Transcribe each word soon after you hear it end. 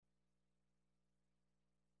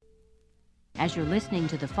As you're listening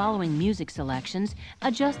to the following music selections,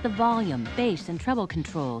 adjust the volume, bass, and treble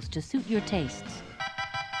controls to suit your tastes.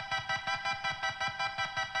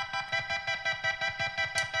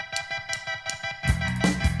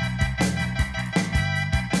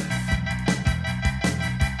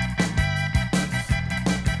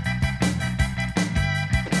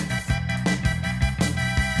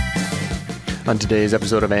 On today's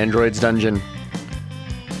episode of Android's Dungeon.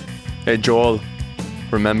 Hey Joel,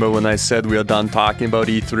 remember when I said we are done talking about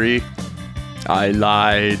E3? I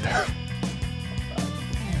lied.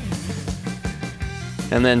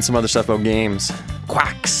 And then some other stuff about games.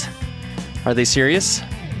 Quacks. Are they serious?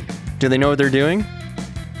 Do they know what they're doing?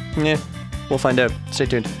 Yeah, we'll find out. Stay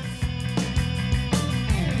tuned.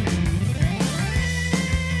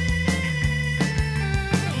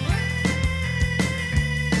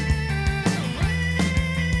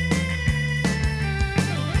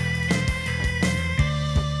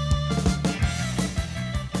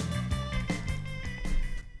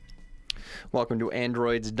 Welcome to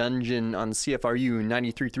Android's Dungeon on CFRU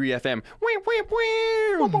 93.3 FM.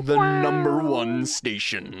 The number one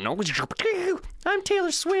station. I'm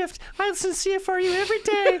Taylor Swift. I listen to CFRU every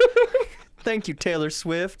day. Thank you, Taylor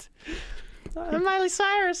Swift. I'm Miley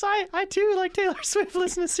Cyrus. I too, like Taylor Swift,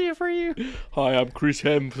 listen to CFRU. Hi, I'm Chris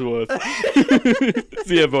Hemsworth.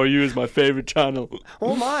 CFRU is my favorite channel.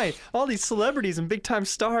 Oh my, all these celebrities and big time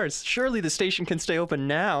stars. Surely the station can stay open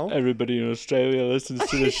now. Everybody in Australia listens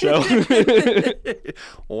to the show.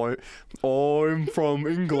 I'm from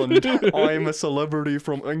England. I'm a celebrity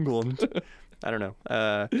from England. I don't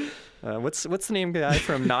know. What's the name guy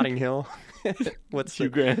from Notting Hill? What's Hugh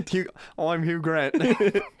Grant. I'm Hugh Grant.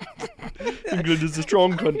 England is a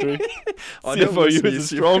strong country. CFRU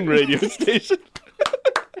is a strong radio station.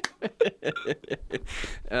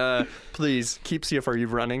 Please keep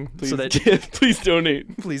CFRU running. Please, please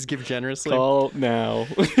donate. Please give generously. Call now.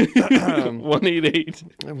 188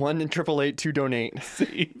 1-888 to donate.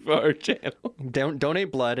 Save our channel.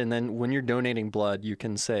 Donate blood, and then when you're donating blood, you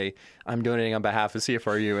can say, "I'm donating on behalf of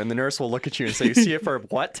CFRU," and the nurse will look at you and say, "CFR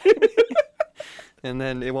what?" And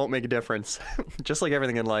then it won't make a difference. Just like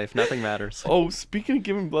everything in life, nothing matters. Oh, speaking of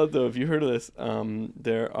giving blood, though, have you heard of this?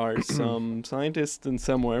 There are some scientists in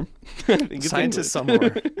somewhere. Scientists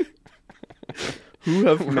somewhere. Who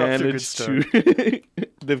have managed to...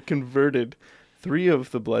 They've converted 3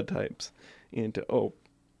 of the blood types into O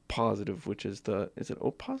positive, which is the... Is it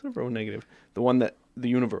O positive or O negative? The one that... The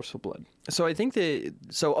universal blood. So I think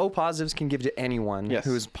O positives can give to anyone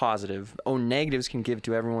who is positive. O negatives can give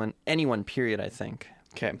to anyone, period, I think.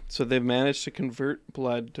 Okay, so they've managed to convert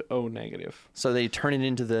blood to O negative. So they turn it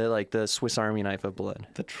into the Swiss Army knife of blood.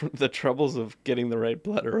 The troubles of getting the right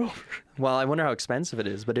blood are over. Well, I wonder how expensive it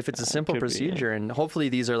is, but if it's a simple procedure, and hopefully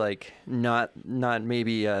these are like not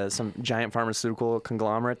maybe some giant pharmaceutical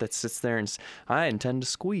conglomerate that sits there and I intend to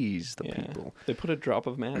squeeze the people. They put a drop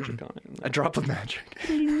of magic on it. A drop of magic.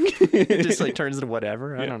 It just like turns into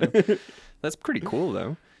whatever. I don't know. That's pretty cool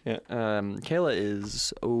though. Yeah. Kayla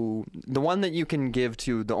is the one that you can give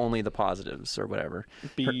to only the positives or whatever.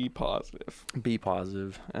 B positive. B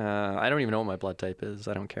positive. I don't even know what my blood type is.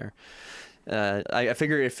 I don't care. I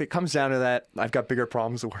figure if it comes down to that, I've got bigger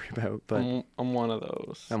problems to worry about. But I'm one of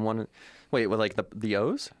those. Wait, what, like the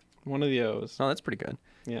O's? One of the O's. Oh, that's pretty good.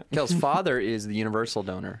 Yeah. Kel's father is the universal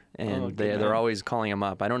donor, and they're always calling him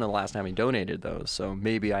up. I don't know the last time he donated those, so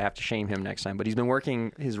maybe I have to shame him next time. But he's been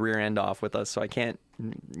working his rear end off with us, so I can't,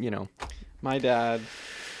 My dad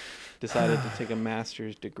decided to take a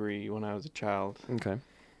master's degree when I was a child. Okay.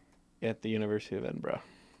 At the University of Edinburgh.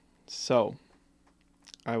 So,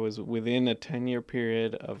 I was within a 10-year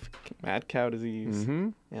period of mad cow disease,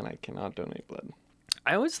 and I cannot donate blood.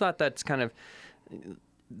 I always thought that's kind of...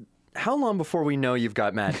 How long before we know you've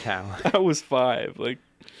got mad cow? I was 5. Like,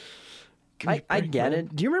 I get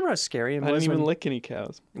it. Do you remember how scary it was? I didn't even lick any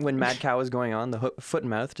cows. When mad cow was going on, the foot and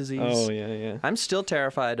mouth disease? Oh, yeah. I'm still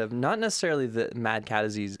terrified of not necessarily the mad cow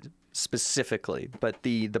disease specifically, but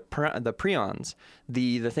the prions,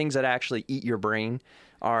 the things that actually eat your brain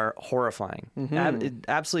are horrifying.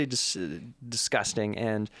 Absolutely disgusting.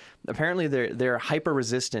 And apparently they're hyper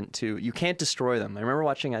resistant to, you can't destroy them. I remember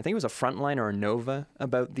watching, I think it was a Frontline or a Nova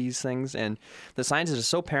about these things, and the scientists are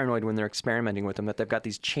so paranoid when they're experimenting with them that they've got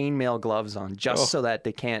these chainmail gloves on just so that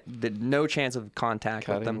no chance of contact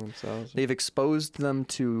with them. Themselves. They've exposed them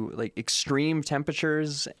to like extreme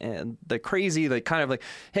temperatures and the crazy, like kind of like,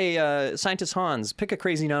 hey, scientist Hans, pick a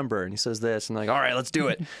crazy number, and he says this, and they're like, all right, let's do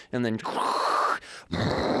it, and then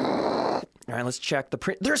all right, let's check the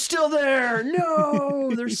print. They're still there.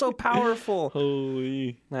 No, they're so powerful.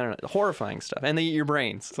 Holy. I don't know. Horrifying stuff. And they eat your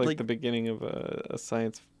brains. It's like the beginning of a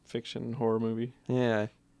science fiction horror movie. Yeah.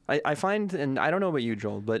 I find, and I don't know about you,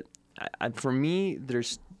 Joel, but for me,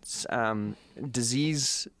 there's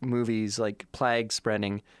disease movies like plague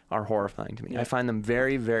spreading are horrifying to me. Yeah. I find them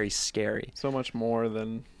very, very scary. So much more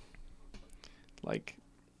than like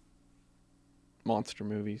monster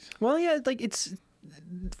movies. Well, yeah, like it's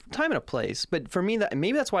time and a place, but for me,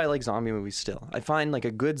 maybe that's why I like zombie movies still. I find like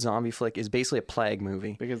a good zombie flick is basically a plague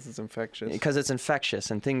movie Because it's infectious. because it's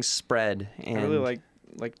infectious and things spread. And I really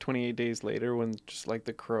like 28 Days Later when just like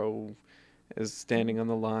the crow is standing on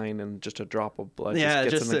the line and just a drop of blood Yeah,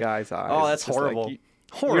 just gets just in the a- guy's eyes. oh, that's It's just like,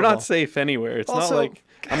 horrible. You're not safe anywhere. It's Also- not like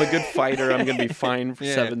I'm a good fighter. I'm going to be fine for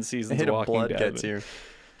Yeah, 7 seasons a hit of of Walking blood Dead. gets you.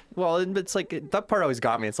 Well, it's like that part always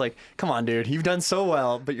got me. It's like, come on, dude, you've done so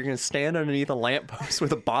well, but you're gonna stand underneath a lamppost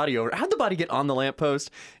with a body over. How'd the body get on the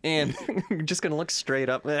lamppost? And you're just gonna look straight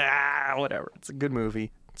up. Whatever. It's a good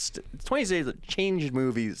movie. It's 20 Days that changed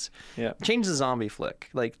movies. Yeah. Changed the zombie flick.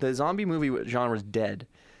 Like the zombie movie genre was dead.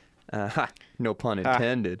 No pun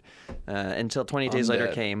intended. Until 28 Days Later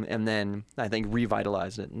Undead. came, and then I think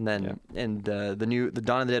revitalized it. And then the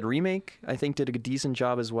Dawn of the Dead remake, I think, did a decent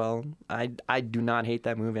job as well. I do not hate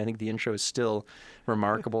that movie. I think the intro is still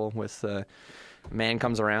remarkable with a man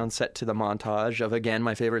comes around set to the montage of, again,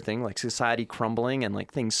 my favorite thing, like society crumbling and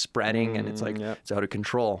like things spreading, and it's like yeah. it's out of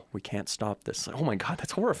control. We can't stop this. Like, oh my God,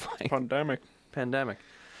 that's horrifying. Pandemic. Pandemic.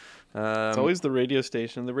 It's always the radio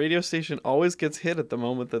station. The radio station always gets hit at the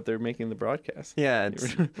moment that they're making the broadcast. Yeah,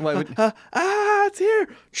 it's, It's here!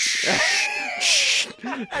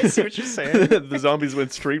 I see what you're saying. The zombies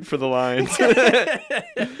went straight for the lines.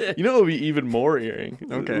 You know what would be even more eerie?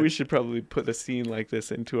 Okay. We should probably put a scene like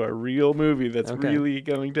this into a real movie that's Okay. really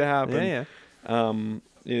going to happen. Yeah.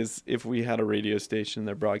 Is if we had a radio station,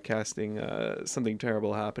 they're broadcasting something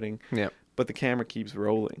terrible happening, Yeah. but the camera keeps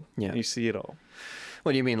rolling. Yeah. And you see it all.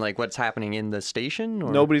 What do you mean, like what's happening in the station?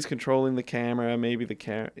 Or? Nobody's controlling the camera. Maybe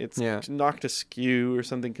it's Yeah. knocked askew or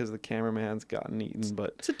something because the cameraman's gotten eaten.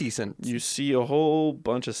 But It's a decent. you see a whole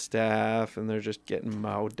bunch of staff and they're just getting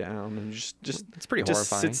mowed down and just It's pretty just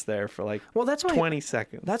horrifying. sits there for like Well, that's why 20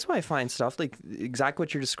 seconds. That's why I find stuff like exactly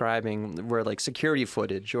what you're describing, where like security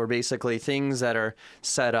footage or basically things that are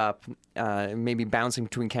set up, maybe bouncing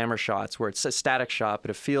between camera shots, where it's a static shot, but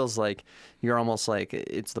it feels like you're almost like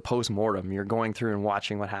it's the post-mortem. You're going through and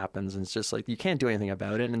watching what happens, and it's just like you can't do anything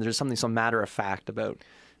about it. And there's something so matter of fact about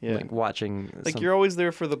Yeah. like watching. Like you're always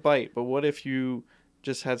there for the bite, but what if you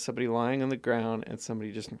just had somebody lying on the ground and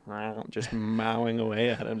somebody just mowing away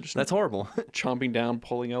at him, just That's horrible. chomping down,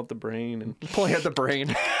 pulling out the brain, and Pulling out the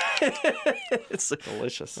brain. It's like,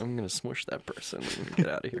 delicious. I'm gonna smush that person and get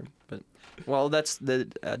out of here. But well, that's the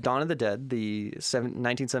Dawn of the Dead, the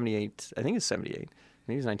 1978. I think it's 78.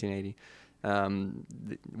 Maybe it's 1980.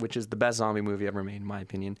 Which is the best zombie movie ever made, in my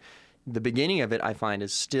opinion. The beginning of it, I find,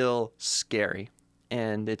 is still scary.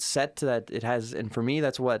 And it's set to that it has, and for me,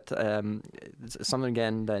 that's what it's something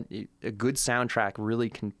again that a good soundtrack really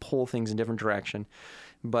can pull things in different direction.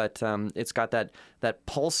 But it's got that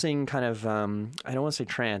pulsing kind of I don't want to say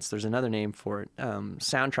trance. There's another name for it.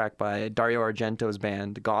 Soundtrack by Dario Argento's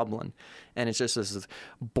band Goblin, and it's just this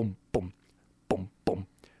boom boom boom boom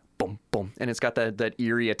boom boom, and it's got that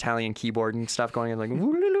eerie Italian keyboard and stuff going on like.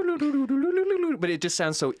 But it just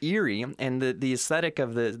sounds so eerie, and the aesthetic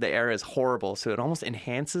of the era is horrible, so it almost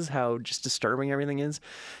enhances how just disturbing everything is.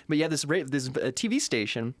 But yeah, this TV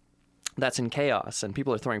station that's in chaos, and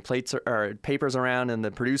people are throwing plates or papers around, and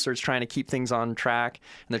the producer's trying to keep things on track,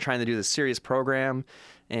 and they're trying to do this serious program,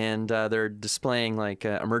 and they're displaying like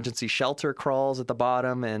emergency shelter crawls at the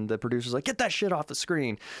bottom, and the producer's like, get that shit off the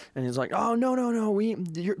screen, and he's like, oh no,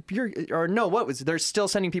 they're still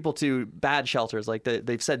sending people to bad shelters, like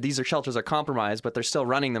they've said these shelters are compromised, but they're still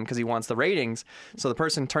running them because he wants the ratings, so the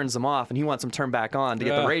person turns them off and he wants them turned back on to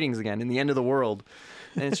get the ratings again in the end of the world.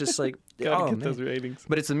 And it's just like, Gotta get those ratings.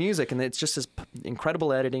 But it's the music, and it's just this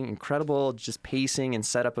incredible editing, incredible just pacing and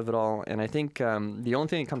setup of it all. And I think the only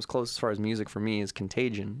thing that comes close as far as music for me is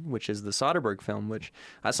Contagion, which is the Soderbergh film, which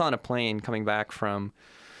I saw on a plane coming back from,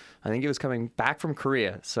 I think it was coming back from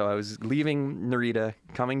Korea. So I was leaving Narita,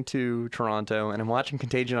 coming to Toronto, and I'm watching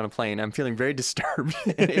Contagion on a plane. I'm feeling very disturbed.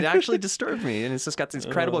 It actually disturbed me. And it's just got this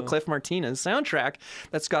incredible Cliff Martinez soundtrack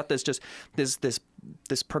that's got this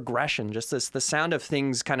progression, just the sound of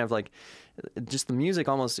things kind of like, just the music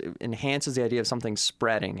almost enhances the idea of something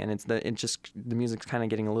spreading, and the music's kind of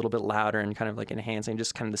getting a little bit louder and kind of like enhancing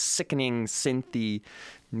just kind of the sickening synthy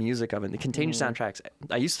music of it. The Contagion soundtracks,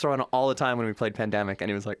 I used to throw on all the time when we played Pandemic, and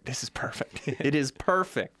it was like, this is perfect. It is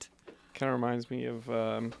perfect. Kind of reminds me of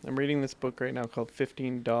I'm reading this book right now called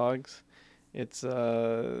 15 Dogs, It's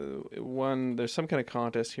won. There's some kind of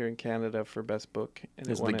contest here in Canada for best book. And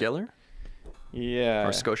Is it the won it. Giller Yeah.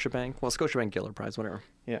 or Scotiabank? Well, Scotiabank Giller Prize, whatever.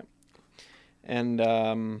 Yeah.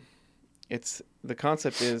 And it's the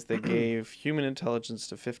concept is they gave human intelligence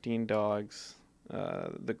to 15 dogs.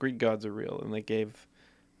 The Greek gods are real, and they gave,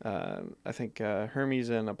 I think Hermes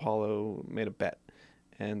and Apollo made a bet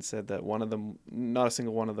and said that one of them, not a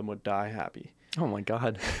single one of them, would die happy. Oh my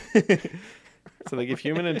God. So they give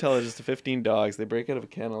human intelligence to 15 dogs. They break out of a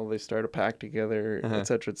kennel. They start a pack together, et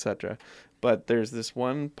cetera, et cetera. But there's this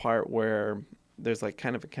one part where there's like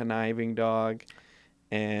kind of a conniving dog,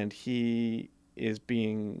 and he is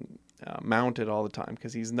being mounted all the time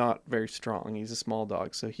because he's not very strong. He's a small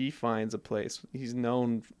dog. So he finds a place. He's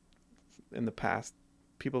known in the past,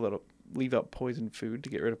 people that leave out poisoned food to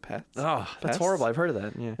get rid of pets. Oh, that's Pests. horrible. I've heard of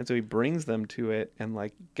that. Yeah. And so he brings them to it and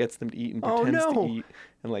like gets them to eat and Oh, pretends no. to eat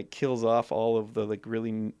and like kills off all of the like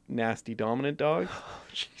really nasty dominant dogs. Oh,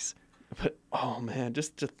 jeez. But oh man,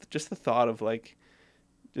 just the thought of like,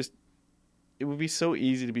 just it would be so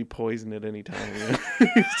easy to be poisoned at any time. You know?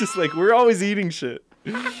 It's just like we're always eating shit.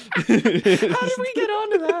 How did we get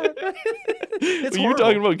onto that? It's Well, you were horrible.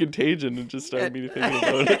 talking about Contagion and just started me thinking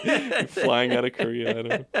about it. Flying out of Korea. I don't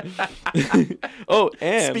know. Oh,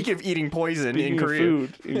 and Speaking of eating poison speaking in of Korea.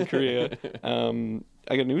 food in Korea,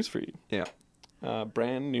 I got news for you. Yeah.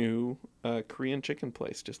 Brand new Korean chicken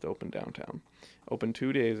place just opened downtown. Opened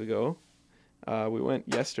 2 days ago. We went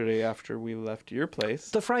yesterday after we left your place.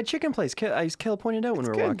 The fried chicken place. Kel pointed out when we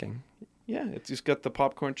were good. walking. Yeah, it's just got the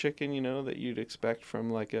popcorn chicken, you know, that you'd expect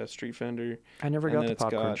from like a street vendor. I never And got then the it's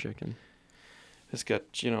popcorn got- chicken. It's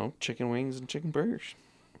got, you know, chicken wings and chicken burgers.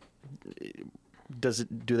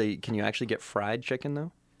 Can you actually get fried chicken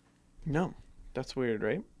though? No, that's weird,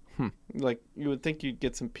 right? Like you would think you'd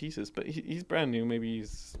get some pieces, but he's brand new. Maybe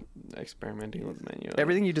he's experimenting with the menu.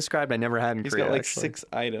 Everything you described, I never had in He's Korea. got like actually. 6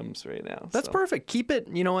 items right now. That's so. perfect. Keep it.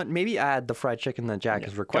 You know what? Maybe add the fried chicken that Jack is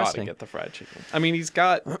Gotta requesting. get the fried chicken. I mean, he's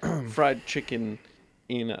got fried chicken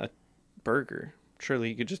in a burger. Surely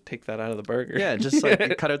you could just take that out of the burger. Yeah, just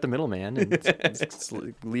like cut out the middleman and just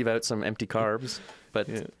leave out some empty carbs. But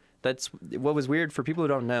Yeah. that's what was weird for people who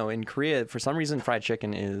don't know. In Korea, for some reason, fried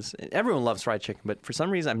chicken is everyone loves fried chicken, but for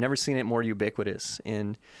some reason, I've never seen it more ubiquitous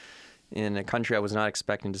in a country I was not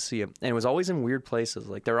expecting to see it. And it was always in weird places.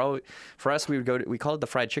 Like they're always for us, we called it the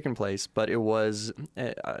fried chicken place, but it was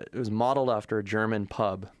modeled after a German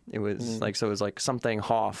pub. It was it was like something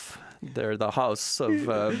Hof. They're the house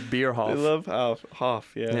of beer Hof. I love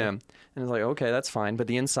Hof, yeah. Yeah. And it's like, okay, that's fine. But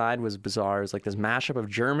the inside was bizarre. It was like this mashup of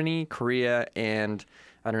Germany, Korea, and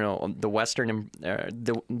I don't know, the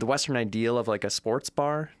Western ideal of like a sports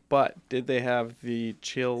bar. But did they have the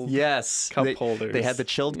chilled Yes, cup they, holders? They had the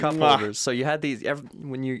chilled cup Mwah. holders. So you had these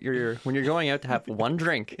when you're going out to have one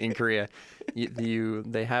drink in Korea.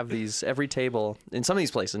 They have these every table in some of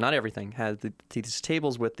these places. Not everything has these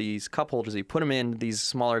tables with these cup holders. You put them in these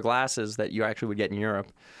smaller glasses that you actually would get in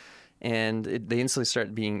Europe. And they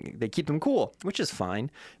instantly they keep them cool, which is fine.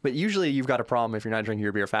 But usually you've got a problem if you're not drinking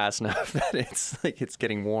your beer fast enough that it's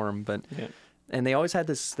getting warm. But Yeah. and they always had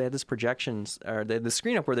this projections or the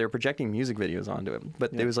screen up where they were projecting music videos onto it.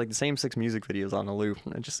 But it was like the same 6 music videos on a loop,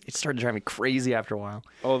 and it started driving me crazy after a while.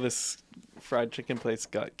 Oh, this fried chicken place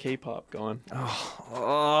got K-pop going.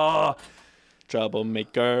 Oh,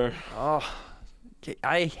 Troublemaker.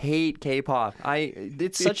 I hate K-pop.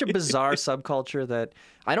 It's such a bizarre subculture that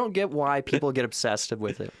I don't get why people get obsessed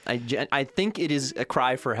with it. I think it is a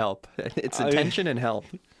cry for help. It's attention and help.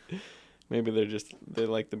 Maybe they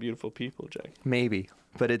like the beautiful people, Jack. Maybe,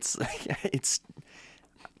 but it's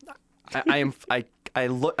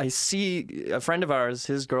I see a friend of ours,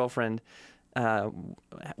 his girlfriend,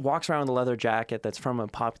 walks around with a leather jacket that's from a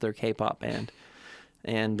popular K-pop band,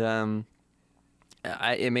 and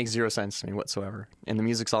it makes zero sense to me whatsoever. And the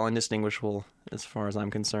music's all indistinguishable as far as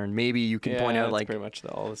I'm concerned. Maybe you can point out it's like, pretty much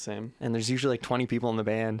all the same. and there's usually like 20 people in the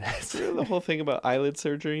band. You know the whole thing about eyelid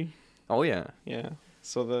surgery? Oh yeah. Yeah.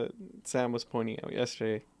 So Sam was pointing out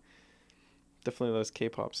yesterday, definitely those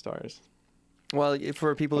K-pop stars. Well,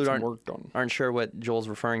 for people who Got some work done. aren't sure what Joel's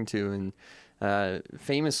referring to, and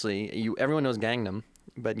famously, everyone knows Gangnam,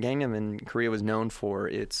 but Gangnam in Korea was known for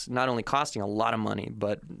its not only costing a lot of money,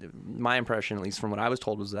 but my impression, at least from what I was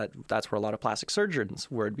told, was that that's where a lot of plastic surgeons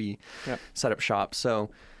would be set up shop. So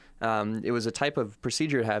it was a type of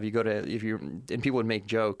procedure to have. And people would make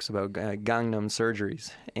jokes about Gangnam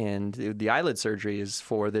surgeries, and the eyelid surgery is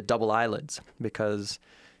for the double eyelids because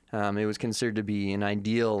it was considered to be an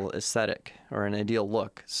ideal aesthetic or an ideal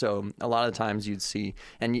look. So a lot of the times you'd see,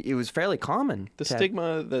 and it was fairly common. The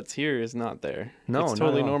stigma that's here is not there. No, it's not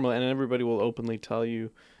totally at all. normal, and everybody will openly tell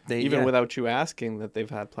you even without you asking, that they've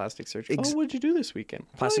had plastic surgery. Oh, what'd you do this weekend?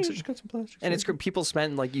 Plastic surgery. Just got some plastic and surgery. it's people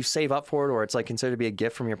spend, like, you save up for it, or it's like considered to be a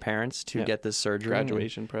gift from your parents to get this surgery.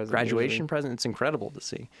 Graduation present. It's incredible to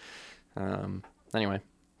see. Anyway,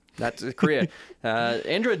 that's Korea.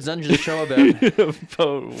 Android's Dungeon show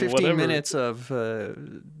about 15 minutes of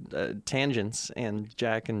tangents, and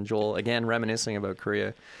Jack and Joel again reminiscing about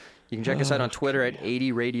Korea. You can check us out on Twitter at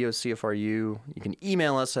 80radiocfru. You can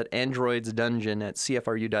email us at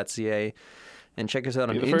androidsdungeon@cfru.ca, and check us out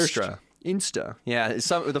on Insta. Yeah,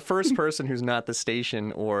 the first person who's not the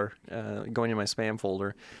station or going in my spam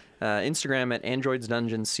folder. Instagram at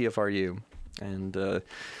androidsdungeoncfru. And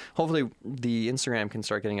hopefully the Instagram can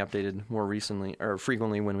start getting updated more recently or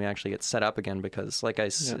frequently when we actually get set up again, because like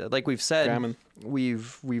we've said, we're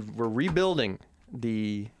rebuilding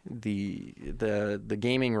the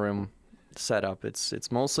gaming room setup.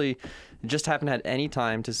 It's mostly just haven't had any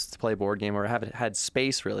time to play a board game, or haven't had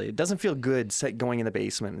space really. It doesn't feel good going in the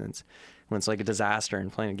basement when it's like a disaster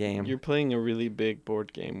and playing a game. You're playing a really big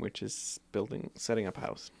board game, which is setting up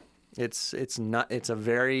house. It's a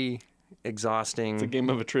very exhausting. It's a game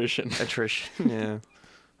of attrition. Yeah.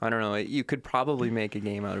 I don't know. You could probably make a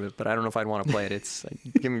game out of it, but I don't know if I'd want to play it. It's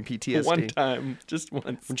giving me PTSD. One time, just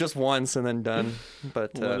once. Just once and then done.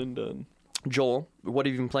 But one and done. Joel, what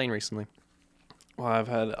have you been playing recently? Well, I've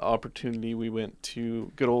had opportunity. We went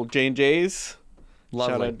to good old J&J's.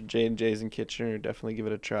 Lovely. Shout out to J&J's in Kitchener. Definitely give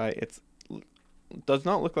it a try. It does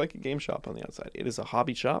not look like a game shop on the outside. It is a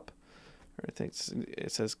hobby shop. I think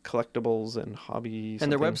it says collectibles and hobby.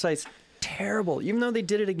 And their website's terrible. Even though they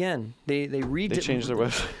did it again, they changed their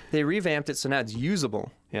website. They revamped it so now it's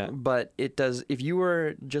usable. Yeah. But it does. If you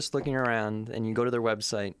were just looking around and you go to their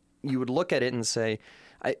website, you would look at it and say,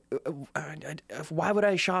 why would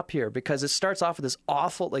I shop here? Because it starts off with this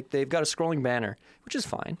awful, like, they've got a scrolling banner, which is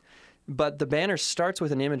fine. But the banner starts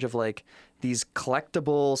with an image of like these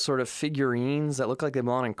collectible sort of figurines that look like they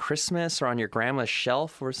belong on Christmas or on your grandma's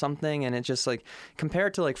shelf or something. And it's just like,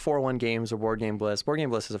 compared to like 401 Games or Board Game Bliss. Board Game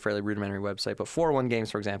Bliss is a fairly rudimentary website, but 401 Games,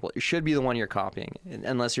 for example, it should be the one you're copying,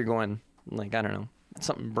 unless you're going like, I don't know,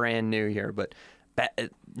 something brand new here, but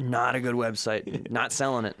not a good website, not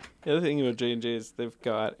selling it. The other thing about J&J is they've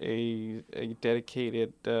got a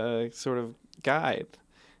dedicated sort of guide.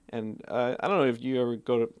 And I don't know if you ever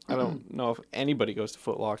I don't know if anybody goes to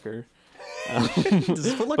Foot Locker.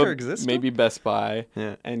 Does Foot Locker exist? Maybe Best Buy.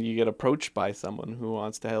 Yeah. And you get approached by someone who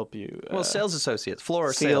wants to help you. Well, sales associates,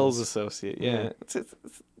 floor sales associate, yeah. It's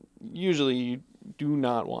usually you do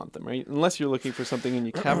not want them, right? Unless you're looking for something and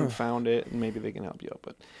you haven't found it, and maybe they can help you out.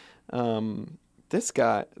 But this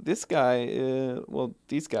guy, well,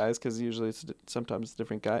 these guys, because usually sometimes it's a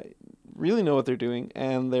different guy, really know what they're doing,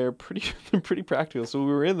 and they're pretty practical. So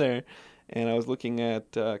we were in there, and I was looking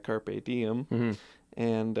at Carpe Diem,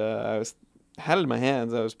 and I had it in my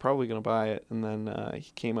hands. I was probably going to buy it, and then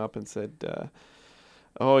he came up and said,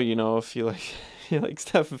 "Oh, if you like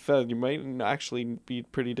Stefan Feld, you might actually be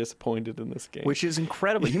pretty disappointed in this game." Which is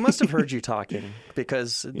incredible. He must have heard you talking,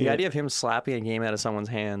 because the idea of him slapping a game out of someone's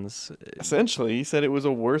hands. Essentially, he said it was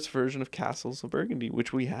a worse version of Castles of Burgundy,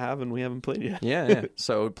 which we have and we haven't played yet. Yeah.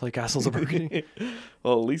 So play Castles of Burgundy.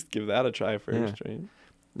 Well, at least give that a try first, right?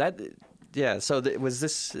 So is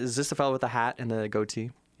this the fellow with the hat and the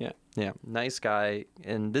goatee? Yeah, nice guy.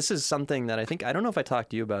 And this is something that I don't know if I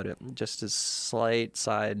talked to you about it, just a slight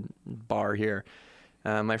side bar here.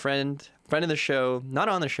 My friend of the show, not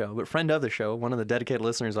on the show, but friend of the show, one of the dedicated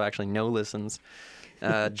listeners who actually listens,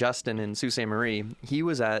 Justin in Sault Ste. Marie, he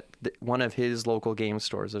was at one of his local game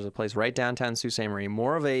stores. There's a place right downtown Sault Ste. Marie,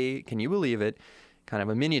 more of a, can you believe it, kind of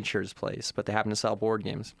a miniatures place, but they happen to sell board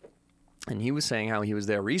games. And he was saying how he was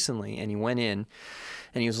there recently, and he went in,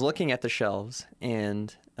 and he was looking at the shelves,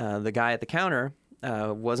 and the guy at the counter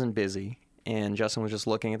wasn't busy, and Justin was just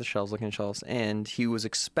looking at the shelves, and he was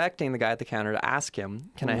expecting the guy at the counter to ask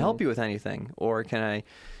him, "Can I help you with anything?" Or "Can I?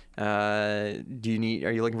 Are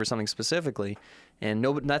you looking for something specifically?" And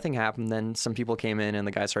nothing happened. Then some people came in, and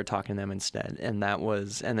the guy started talking to them instead, and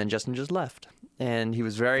then Justin just left. And he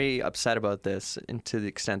was very upset about this, and to the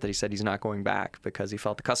extent that he said he's not going back because he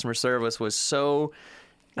felt the customer service was so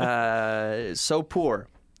poor.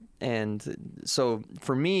 And so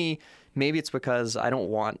for me, maybe it's because I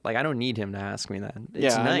don't need him to ask me that.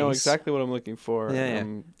 It's nice. I know exactly what I'm looking for. Yeah.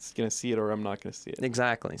 I'm going to see it or I'm not going to see it.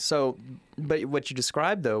 Exactly. So, but what you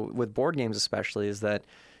described, though, with board games especially, is that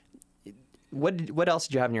what else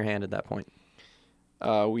did you have in your hand at that point?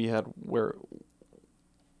 We had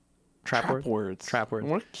Trap words. Trap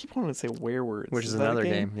words. I keep wanting to say werewords. Which is another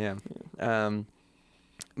game. Yeah.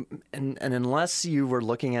 And unless you were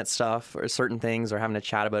looking at stuff or certain things or having a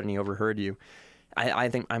chat about it and he overheard you, I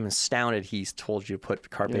think I'm astounded he's told you to put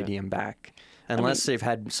Carpe Diem back. Unless they've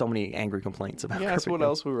had so many angry complaints about Yeah, that's Carpe what Diem.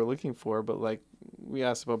 else we were looking for. But like, we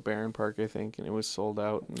asked about Barron Park, I think, and it was sold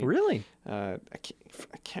out. And Really? I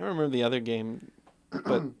can't remember the other game,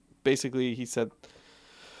 but basically he said,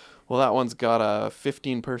 well, that one's got a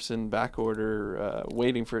 15-person back order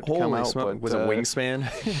waiting for it to come out. But, was it Wingspan?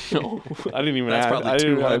 No, I didn't even That's ask. probably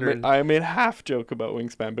 200. I made a half joke about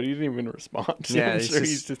Wingspan, but he didn't even respond. Yeah, I'm he's sure just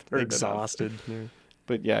he's just heard exhausted. Yeah.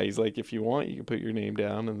 But yeah, he's like, if you want, you can put your name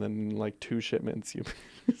down, and then in like 2 shipments, you.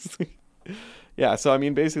 Yeah, so I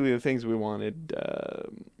mean, basically the things we wanted,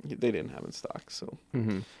 they didn't have in stock. So,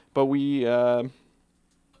 but we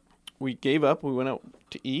gave up. We went out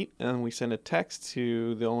to eat, and we sent a text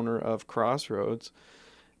to the owner of Crossroads,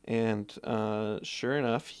 and sure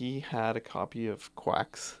enough, he had a copy of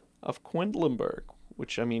Quacks of Quedlinburg,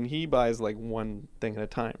 which, I mean, he buys like one thing at a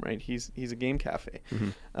time, right? He's a game cafe,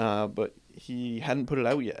 but he hadn't put it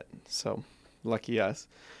out yet, so lucky us.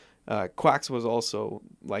 Quacks was also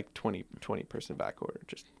like 20-person back order.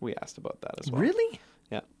 Just we asked about that as well. Really?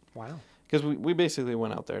 Yeah. Wow. Because we basically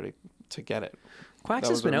went out there to get it. Quacks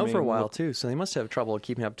That has was been our out for a main while look. too, so they must have trouble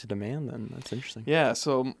keeping up to demand. Then that's interesting. Yeah.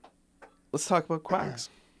 So let's talk about Quacks.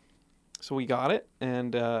 So we got it,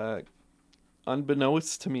 and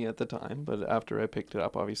unbeknownst to me at the time, but after I picked it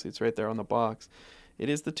up, obviously it's right there on the box. It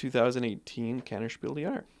is the 2018 Kennerspiel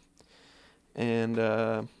DR, and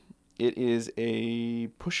it is a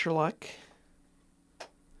push your luck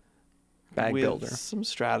Bag with builder. some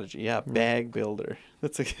strategy. Yeah, bag builder.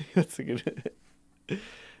 That's a good.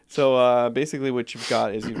 So basically, what you've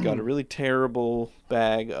got is you've got a really terrible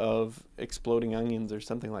bag of exploding onions or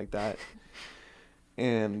something like that,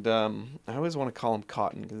 and I always want to call them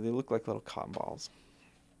cotton because they look like little cotton balls.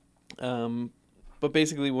 But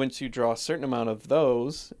basically, once you draw a certain amount of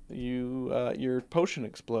those, your potion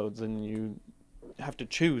explodes, and you have to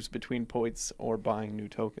choose between points or buying new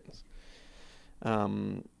tokens.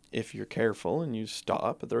 If you're careful and you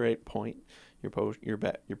stop at the right point, your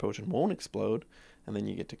potion won't explode, and then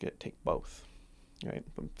you get to take both. Right?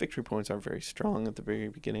 But victory points aren't very strong at the very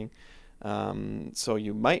beginning, so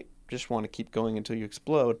you might just want to keep going until you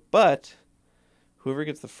explode. But whoever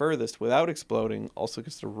gets the furthest without exploding also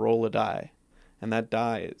gets to roll a die, and that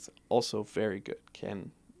die is also very good.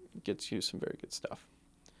 Gets you some very good stuff.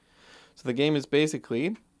 So the game is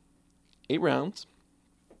basically 8 rounds.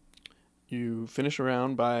 You finish a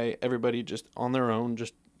round by everybody just on their own,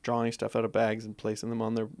 just drawing stuff out of bags and placing them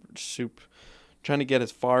on their soup, trying to get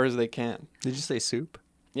as far as they can. Did you say soup?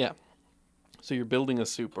 Yeah. So you're building a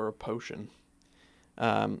soup or a potion.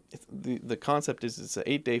 The concept is it's an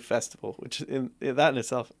 8-day festival, which in that in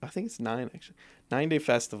itself, I think it's 9 actually. 9-day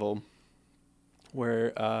festival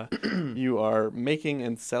where you are making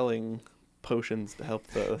and selling potions to help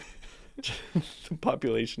the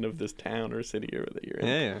population of this town or city or that you're in.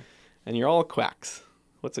 Yeah. And you're all quacks.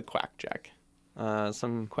 What's a quack, Jack?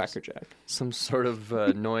 Some Quackerjack. some sort of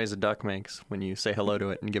noise a duck makes when you say hello to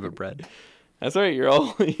it and give it bread. That's right. You're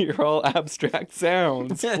all abstract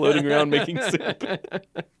sounds floating around making soup.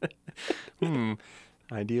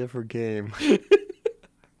 Idea for game.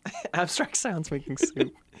 Abstract sounds making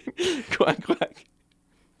soup. Quack quack.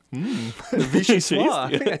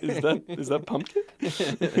 Vichyssoise. Is that pumpkin?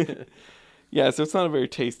 Yeah, so it's not a very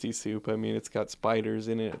tasty soup. I mean, it's got spiders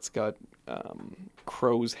in it. It's got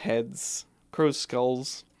crows' heads, crows'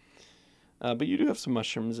 skulls. But you do have some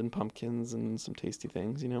mushrooms and pumpkins and some tasty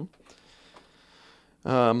things, you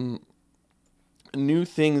know. New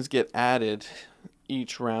things get added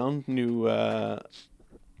each round. New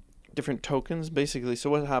different tokens, basically. So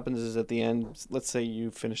what happens is at the end, let's say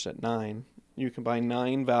you finish at 9. You can buy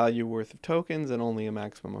 9 value worth of tokens and only a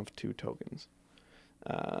maximum of 2 tokens.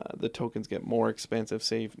 The tokens get more expensive.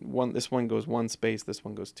 Say this one goes 1 space, this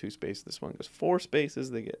one goes 2 spaces, this one goes 4 spaces.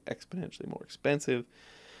 They get exponentially more expensive.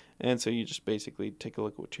 And so you just basically take a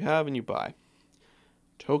look at what you have and you buy.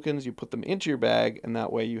 Tokens, you put them into your bag, and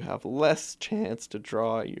that way you have less chance to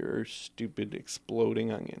draw your stupid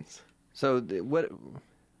exploding onions. So what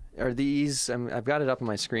are these? I've got it up on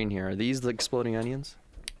my screen here. Are these the exploding onions?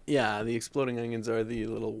 Yeah, the exploding onions are the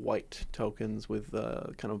little white tokens with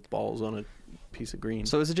kind of balls on a piece of green.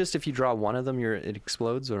 So is it just if you draw one of them, it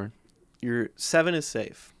explodes, or your 7 is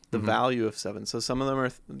safe. The Mhm. value of 7. So some of them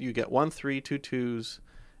are you get 1 3, 2 2s,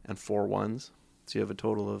 and 4 1s. So you have a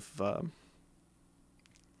total of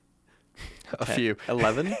a few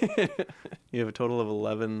 11. You have a total of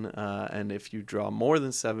 11, and if you draw more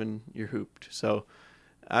than 7, you're hooped. So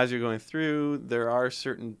as you're going through, there are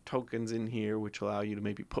certain tokens in here which allow you to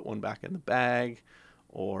maybe put one back in the bag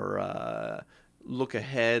or look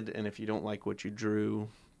ahead, and if you don't like what you drew,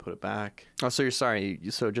 put it back. Oh, so you're sorry.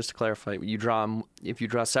 So just to clarify, if you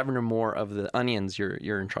draw 7 or more of the onions,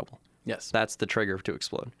 you're in trouble. Yes. That's the trigger to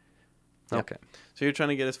explode. Yep. Okay. So you're trying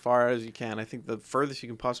to get as far as you can. I think the furthest you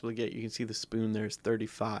can possibly get, you can see the spoon there, is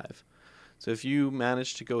 35. So if you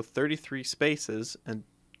manage to go 33 spaces and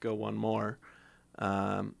go one more,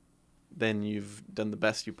 then you've done the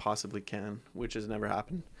best you possibly can, which has never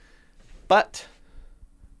happened. But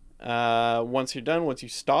once you're done, once you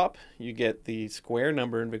stop, you get the square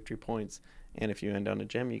number in victory points. And if you end on a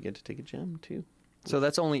gem, you get to take a gem too. So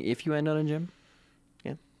that's only if you end on a gem?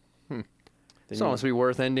 Yeah. It's almost be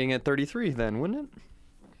worth ending at 33 then, wouldn't it?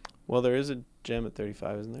 Well, there is a gem at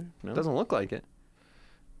 35, isn't there? No? Doesn't look like it.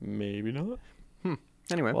 Maybe not.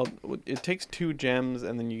 Anyway. Well, it takes 2 gems,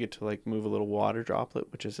 and then you get to like move a little water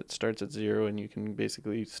droplet, which is it starts at 0, and you can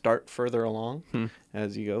basically start further along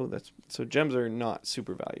as you go. So gems are not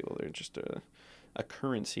super valuable; they're just a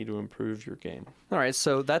currency to improve your game. All right,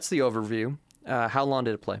 so that's the overview. How long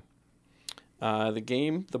did it play?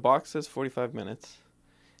 The box says 45 minutes.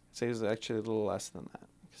 I'd say it was actually a little less than that,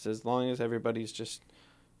 because as long as everybody's just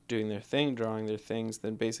doing their thing, drawing their things,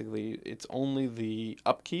 then basically it's only the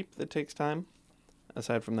upkeep that takes time.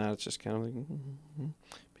 Aside from that, it's just kind of like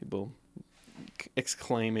people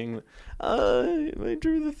exclaiming, I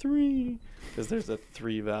drew the 3. Because there's a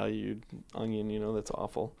 3 valued onion, that's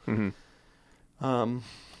awful.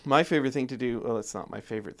 My favorite thing to do, well, it's not my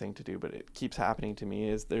favorite thing to do, but it keeps happening to me,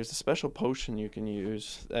 is there's a special potion you can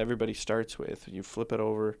use that everybody starts with. You flip it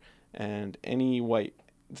over, and any white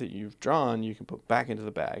that you've drawn, you can put back into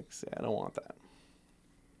the bag. Say, I don't want that.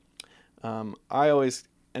 I always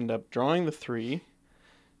end up drawing the 3,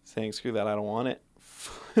 saying, screw that, I don't want it,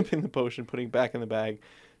 flipping the potion, putting it back in the bag,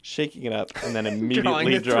 shaking it up, and then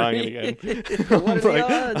immediately drawing it again.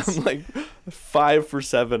 I'm like 5 for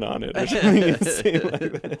 7 on it, or something insane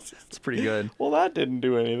like this. It's pretty good. Well, that didn't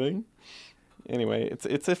do anything. Anyway,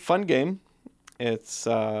 it's a fun game. It's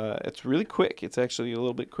really quick. It's actually a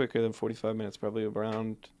little bit quicker than 45 minutes, probably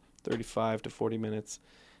around 35 to 40 minutes,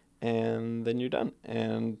 and then you're done.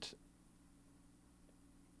 And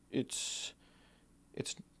it's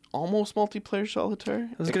almost multiplayer solitaire.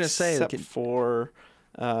 I was going to say, except for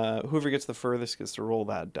whoever gets the furthest gets to roll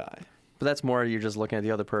that die. But that's more you're just looking at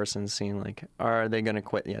the other person, seeing like, are they going to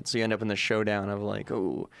quit yet? So you end up in the showdown of like,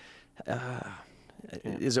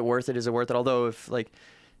 is it worth it? Is it worth it? Although if like,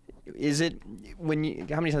 is it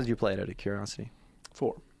how many times do you play it out of curiosity?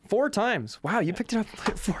 4. 4 times. Wow, you picked it up and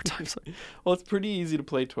played it 4 times. Well, it's pretty easy to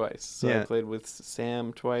play twice. So Yeah. I played with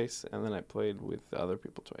Sam twice, and then I played with other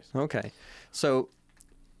people twice. Okay. So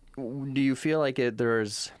do you feel like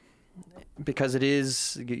there's, because it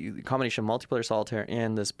is a combination of multiplayer solitaire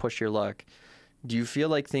and this push your luck, do you feel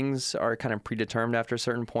like things are kind of predetermined after a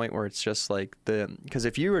certain point where it's just like because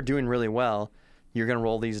if you are doing really well, you're going to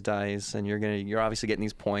roll these dice and you're obviously getting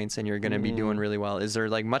these points and you're going to be doing really well. Is there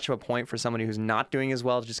like much of a point for somebody who's not doing as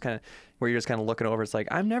well, just kind of where you're just kind of looking over, it's like,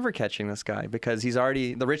 I'm never catching this guy because he's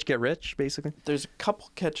already, the rich get rich, basically? There's a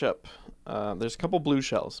couple there's a couple blue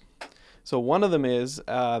shells. So one of them is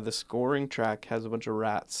the scoring track has a bunch of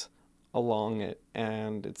rats along it,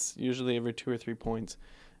 and it's usually every 2 or 3 points.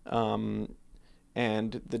 And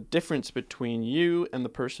the difference between you and the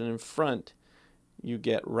person in front, you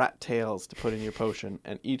get rat tails to put in your potion,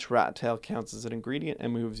 and each rat tail counts as an ingredient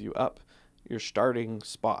and moves you up your starting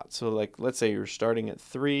spot. So like, let's say you're starting at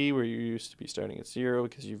 3 where you used to be starting at 0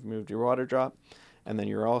 because you've moved your water drop, and then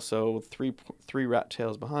you're also three rat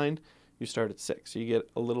tails behind. You start at 6, so you get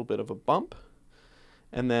a little bit of a bump.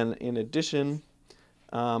 And then in addition,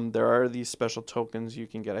 there are these special tokens you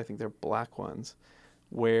can get. I think they're black ones,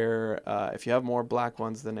 where if you have more black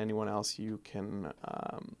ones than anyone else, you can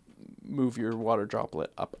move your water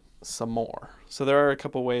droplet up some more. So there are a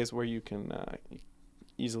couple ways where you can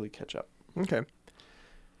easily catch up. Okay.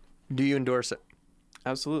 Do you endorse it?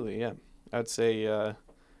 Absolutely, yeah. I would say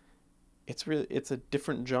it's a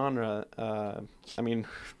different genre. I mean,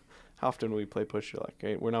 how often do we play Push Your Luck?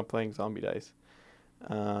 Right? We're not playing zombie dice.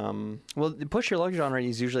 Well, the push your luck genre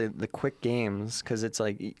is usually the quick games because it's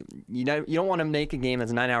like you don't want to make a game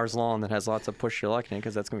that's 9 hours long that has lots of push your luck in it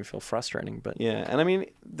because that's going to feel frustrating. But yeah, and I mean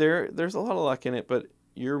there's a lot of luck in it, but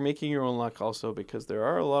you're making your own luck also because there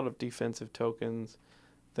are a lot of defensive tokens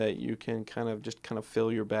that you can kind of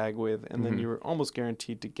fill your bag with, and then you're almost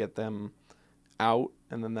guaranteed to get them out,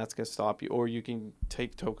 and then that's going to stop you. Or you can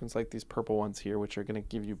take tokens like these purple ones here, which are going to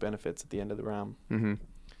give you benefits at the end of the round. Mm-hmm.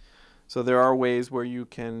 So there are ways where you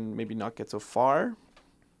can maybe not get so far,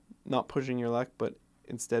 not pushing your luck, but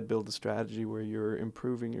instead build a strategy where you're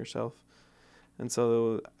improving yourself. And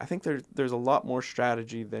so I think there's a lot more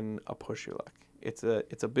strategy than a push your luck. It's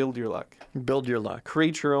a build your luck. Build your luck.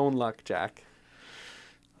 Create your own luck, Jack.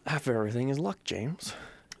 Half of everything is luck, James.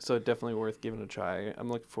 So definitely worth giving a try. I'm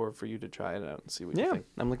looking forward for you to try it out and see what you think.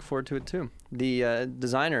 I'm looking forward to it too. The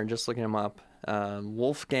designer, just looking him up,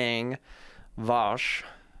 Wolfgang Vosch,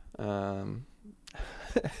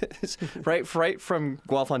 right from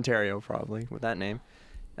Guelph, Ontario, probably with that name.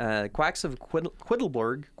 Quacks of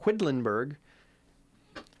Quedlinburg. Quedlinburg.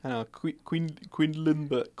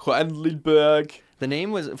 The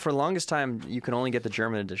name was, for the longest time, you can only get the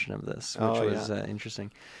German edition of this, which was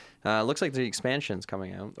interesting. Looks like the expansion's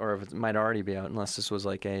coming out, or if it might already be out, unless this was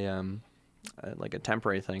like a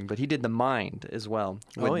temporary thing. But he did the Mind as well.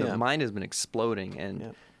 The Mind has been exploding,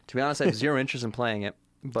 and to be honest, I have zero interest in playing it.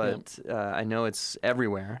 But I know it's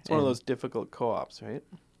everywhere. It's one of those difficult co-ops, right?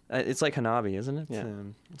 It's like Hanabi, isn't it? Yeah.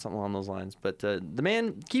 Something along those lines. But the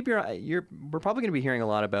man, keep your eye. We're probably going to be hearing a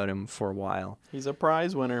lot about him for a while. He's a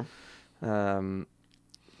prize winner.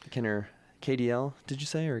 Kenner KDL, did you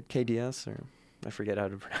say, or KDS, or I forget how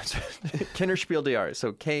to pronounce it. Kennerspiel DR.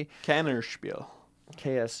 So Kennerspiel.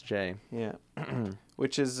 KSJ. Yeah.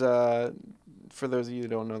 Which is, for those of you who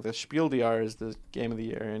don't know, the Spiel DR is the game of the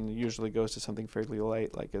year and usually goes to something fairly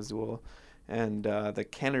light like Azul. And the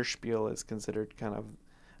Kennerspiel is considered kind of,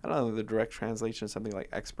 I don't know the direct translation is something like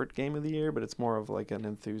expert game of the year, but it's more of like an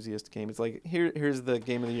enthusiast game. It's like, here's the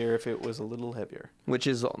game of the year if it was a little heavier. Which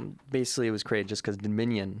is basically, it was created just because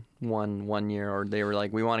Dominion won one year, or they were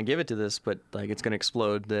like, we want to give it to this, but like it's going to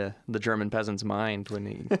explode the German peasant's mind when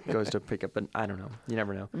he goes to pick up. But I don't know. You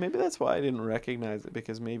never know. Maybe that's why I didn't recognize it,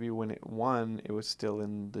 because maybe when it won, it was still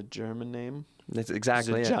in the German name. That's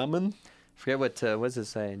exactly it. German? Forget what does it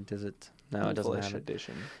say? Does it? No, it doesn't have it.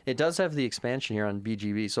 Edition. It does have the expansion here on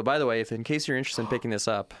BGB. So, by the way, if in case you're interested in picking this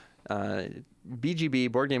up, BGB,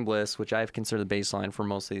 Board Game Bliss, which I've considered the baseline for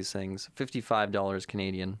most of these things, $55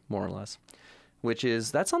 Canadian, more or less,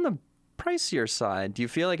 that's on the pricier side. Do you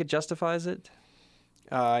feel like it justifies it?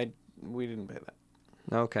 We didn't pay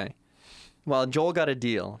that. Okay. Well, Joel got a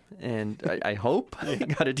deal, and I hope he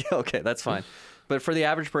got a deal. Okay, that's fine. But for the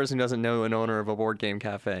average person who doesn't know an owner of a board game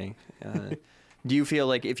cafe, do you feel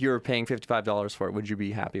like if you were paying $55 for it, would you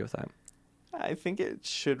be happy with that? I think it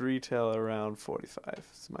should retail around $45,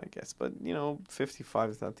 is my guess. But, 55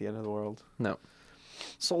 is not the end of the world. No.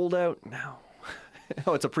 Sold out now.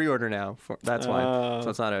 Oh, it's a pre-order now. That's why. So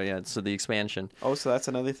it's not out yet. So the expansion. Oh, so that's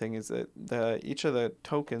another thing, is that each of the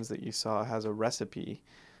tokens that you saw has a recipe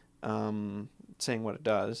saying what it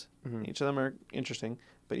does. Mm-hmm. Each of them are interesting,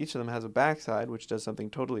 but each of them has a backside, which does something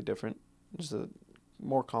totally different. Just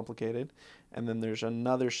more complicated. And then there's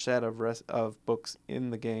another set of books in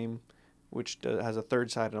the game which has a third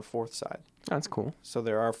side and a fourth side. That's cool. So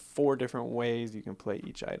there are 4 different ways you can play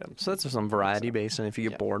each item. So that's some variety based on if you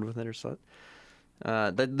get bored with it or so.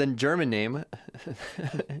 The German name,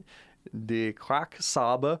 Die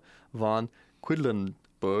Quacksalber von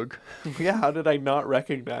Quedlinburg. Yeah, how did I not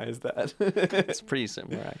recognize that? It's pretty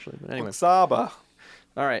similar, actually. But anyway. Quacksalber.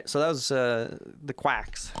 All right, so that was the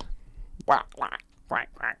Quacks. Quack, quack, quack,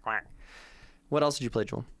 quack, quack. What else did you play,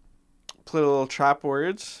 Joel? Played a little Trap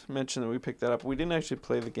Words. Mentioned that we picked that up. We didn't actually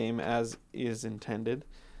play the game as is intended.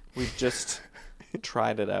 We just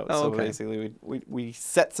tried it out. Oh, so okay. Basically, we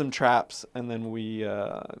set some traps and then we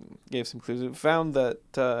gave some clues. We found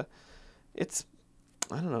that it's,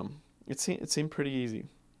 I don't know, it seemed pretty easy.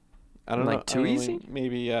 I don't know. Like too easy?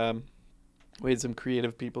 Maybe we had some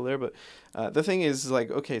creative people there, but the thing is,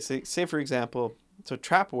 like, okay, say for example, so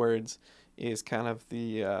Trap Words is kind of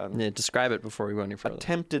the describe it before we go any further.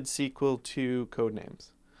 Attempted sequel to Codenames.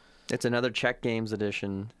 It's another Czech Games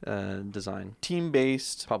edition design.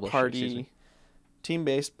 Team-based party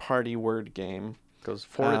word game. Goes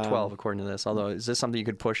 4 to 12 according to this. Although, is this something you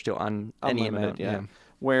could push to on any amount? Yeah.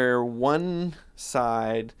 Where one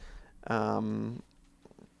side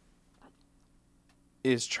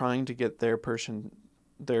is trying to get their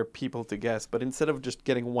people to guess, but instead of just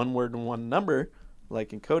getting one word and one number,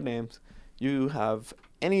 like in Codenames, you have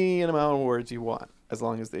any amount of words you want, as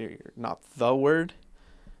long as they're not the word,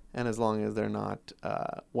 and as long as they're not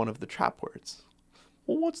one of the trap words.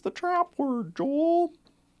 Well, what's the trap word, Joel?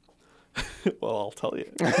 Well, I'll tell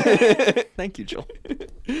you. Thank you, Joel.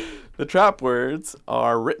 The trap words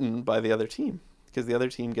are written by the other team, because the other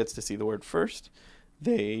team gets to see the word first.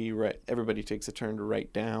 Everybody takes a turn to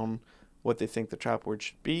write down what they think the trap word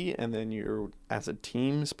should be, and then you're, as a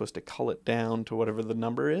team, supposed to cull it down to whatever the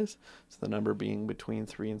number is. So the number being between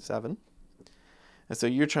 3 and 7. And so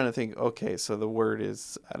you're trying to think, okay, so the word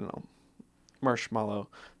is, I don't know, marshmallow.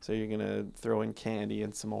 So you're going to throw in candy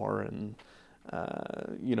and some more and,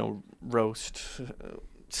 roast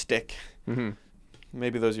stick. Mm-hmm.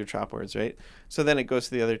 maybe those are your trap words, right? So then it goes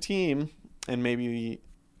to the other team, and maybe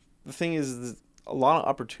the thing is there's a lot of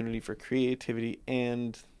opportunity for creativity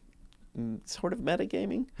and sort of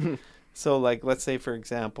metagaming. So, like, let's say, for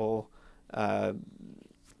example,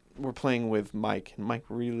 we're playing with Mike, and Mike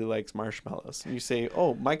really likes marshmallows. And you say,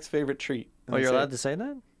 oh, Mike's favorite treat. And Oh, they you're say, allowed to say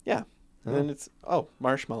that? Yeah. And Oh. then it's, oh,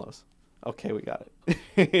 marshmallows. Okay, we got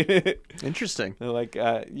it. Interesting. They're like,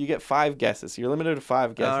 you get 5 guesses. You're limited to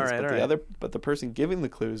 5 guesses, All right, but all right. but the person giving the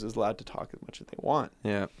clues is allowed to talk as much as they want.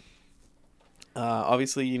 Yeah.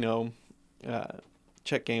 Obviously,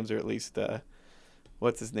 Czech games, or at least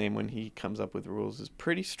what's his name when he comes up with rules, is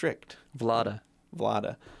pretty strict. Vlada.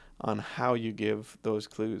 Vlada, on how you give those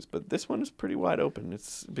clues. But this one is pretty wide open.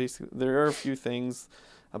 It's basically, there are a few things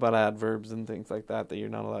about adverbs and things like that you're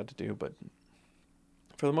not allowed to do, but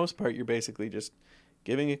for the most part, you're basically just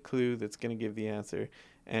giving a clue that's going to give the answer.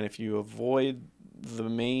 And if you avoid the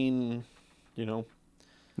main, The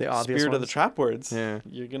obvious spirit of the ones? trap words, Yeah.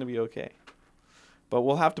 you're going to be okay. But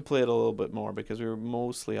we'll have to play it a little bit more because we were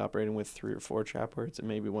mostly operating with 3 or 4 trap words, and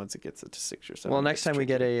maybe once it gets to 6 or 7. Well, next it's time we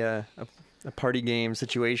get tricky. a party game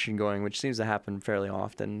situation going, which seems to happen fairly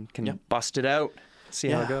often, can Yep. bust it out, see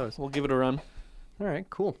how it goes. We'll give it a run. All right,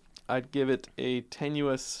 cool. I'd give it a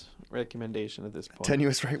tenuous recommendation at this point.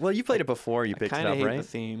 Tenuous, right? Well, you played it before. You I picked it kind of up, hate right? the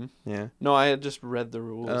theme. Yeah. No, I had just read the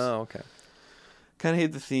rules. Oh, okay. Kind of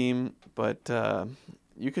hate the theme, but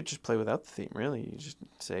you could just play without the theme, really. You just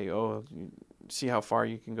say, you see how far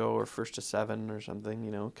you can go, or first to 7 or something,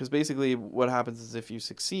 Because basically what happens is if you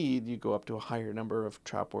succeed, you go up to a higher number of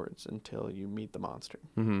trap words until you meet the monster.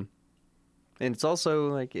 Mm-hmm. And it's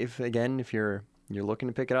also like if you're looking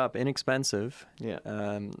to pick it up, inexpensive. Yeah.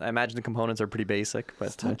 I imagine the components are pretty basic, but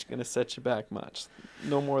It's not going to set you back much.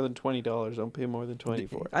 No more than $20. Don't pay more than $20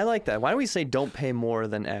 for it. I like that. Why don't we say don't pay more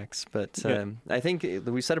than X? But Yeah. I think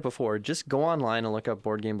we said it before. Just go online and look up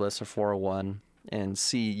Board Game Bliss or 401 and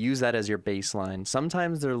use that as your baseline.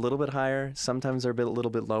 Sometimes they're a little bit higher. Sometimes they're a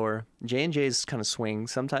little bit lower. J&J's kind of swing.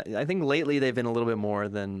 Sometimes I think lately they've been a little bit more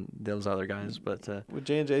than those other guys. But With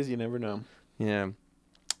J&J's, you never know. yeah.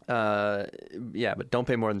 But don't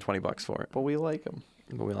pay more than $20 for it. But we like them.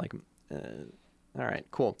 But we like them. All right,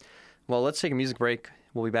 cool. Well, let's take a music break.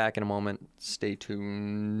 We'll be back in a moment. Stay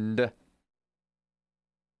tuned.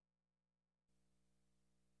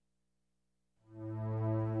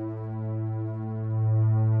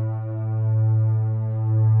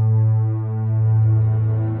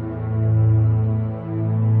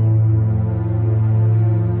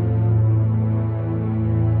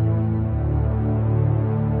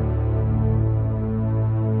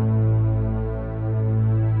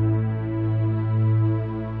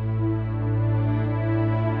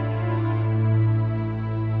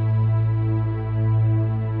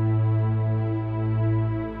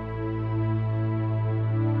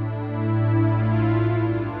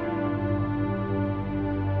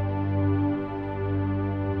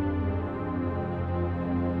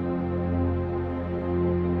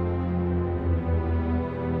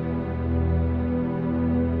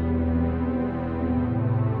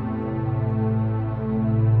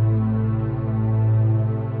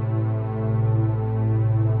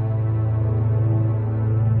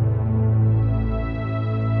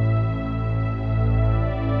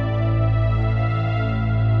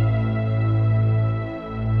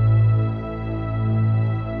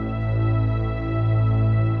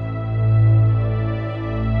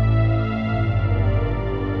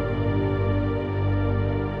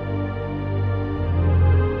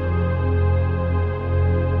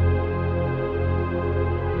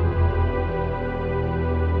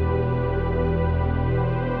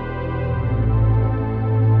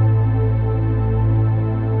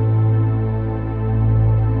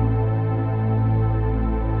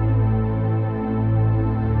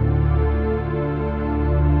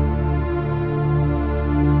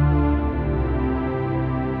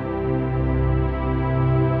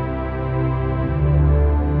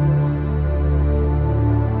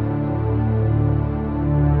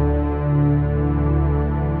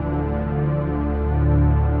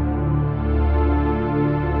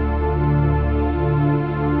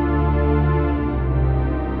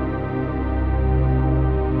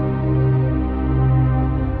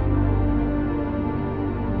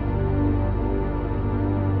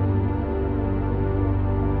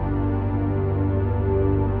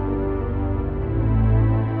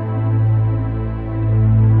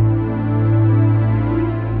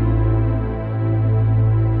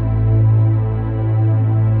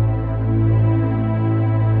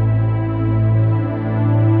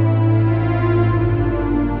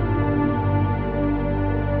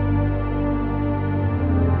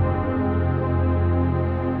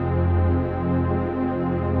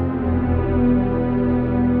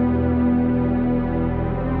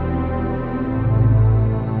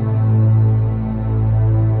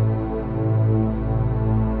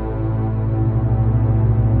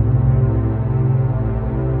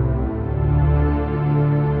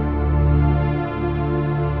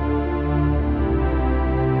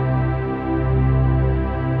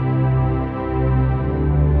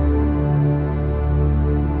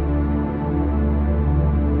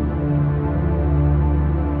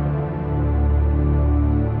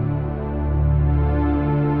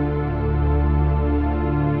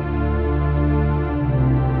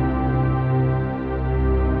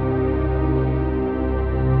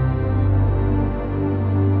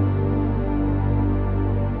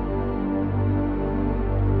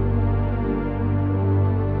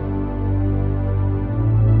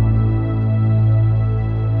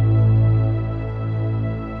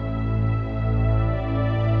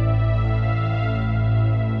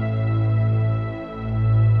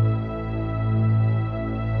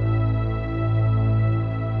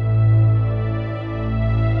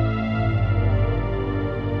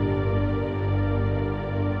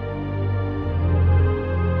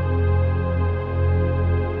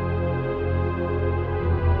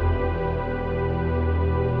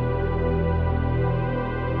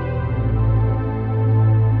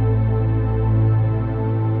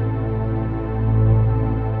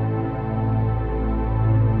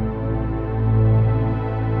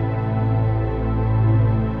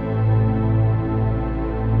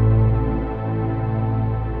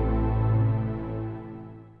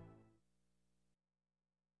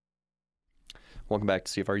 Welcome back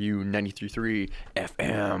to CFRU 93.3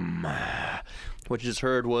 FM. What you just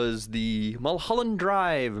heard was the Mulholland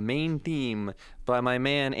Drive main theme by my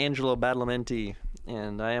man Angelo Badalamenti.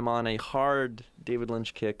 And I am on a hard David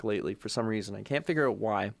Lynch kick lately for some reason. I can't figure out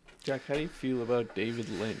why. Jack, how do you feel about David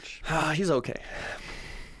Lynch? He's okay.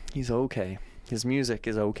 He's okay. His music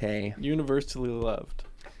is okay. Universally loved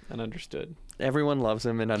and understood. Everyone loves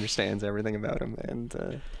him and understands everything about him. And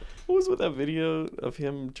what was with that video of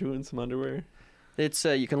him chewing some underwear? It's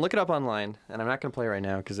you can look it up online, and I'm not going to play it right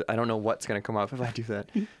now because I don't know what's going to come up if I do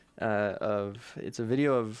that. It's a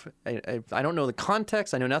video of I don't know the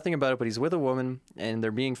context. I know nothing about it, but he's with a woman and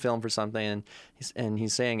they're being filmed for something, and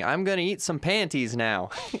he's saying, "I'm gonna eat some panties now,"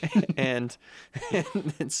 and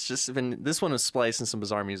it's just been, this one was spliced in some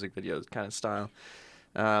bizarre music videos kind of style.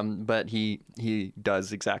 But he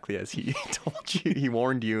does exactly as he told you. He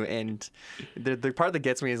warned you, and the part that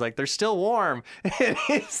gets me is like, they're still warm, and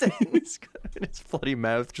his bloody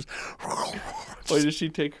mouth just. Wait, did she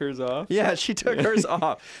take hers off? Yeah, she took hers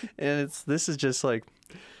off, and this is just like,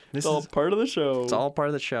 it's all part of the show. It's all part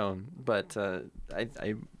of the show. But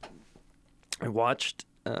I watched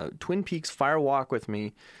Twin Peaks Fire Walk with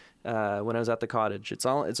me. When I was at the cottage. It's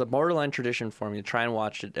a borderline tradition for me to try and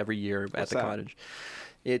watch it every year at the cottage.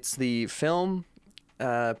 It's the film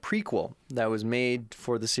prequel that was made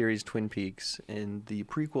for the series Twin Peaks, and the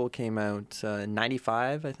prequel came out in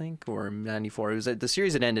 95, I think, or 94. It was the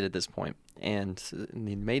series had ended at this point, and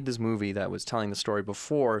they made this movie that was telling the story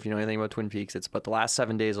before. If you know anything about Twin Peaks, it's about the last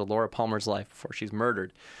 7 days of Laura Palmer's life before she's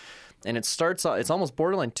murdered, and it's almost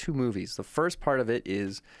borderline two movies. The first part of it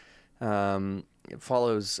is. It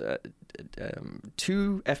follows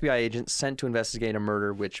two FBI agents sent to investigate a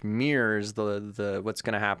murder, which mirrors the what's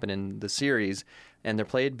going to happen in the series, and they're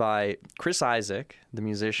played by Chris Isaak, the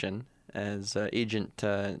musician, as Agent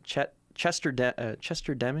Chester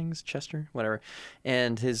Demings, whatever,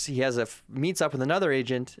 and he meets up with another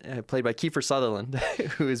agent played by Kiefer Sutherland,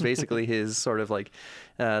 who is basically his sort of like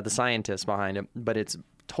the scientist behind it, but it's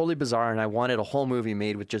totally bizarre, and I wanted a whole movie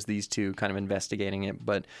made with just these two kind of investigating it,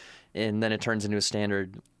 and then it turns into a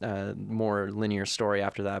standard, more linear story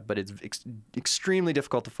after that. But it's extremely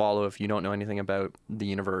difficult to follow if you don't know anything about the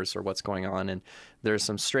universe or what's going on. And there's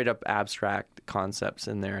some straight up abstract concepts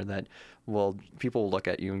in there that people will look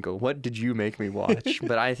at you and go, "What did you make me watch?"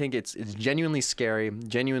 But I think it's genuinely scary,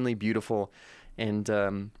 genuinely beautiful,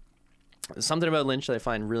 and something about Lynch that I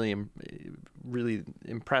find really, really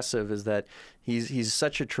impressive is that he's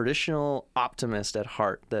such a traditional optimist at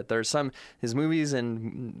heart. That there's his movies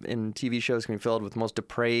and TV shows can be filled with the most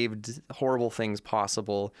depraved, horrible things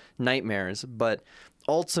possible, nightmares. But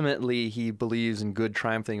ultimately, he believes in good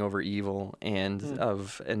triumphing over evil, and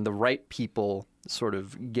the right people sort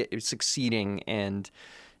of succeeding. And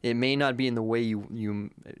it may not be in the way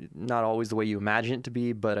not always the way you imagine it to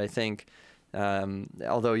be, but I think.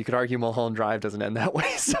 Although you could argue Mulholland Drive doesn't end that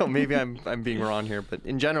way, so maybe I'm being wrong here. But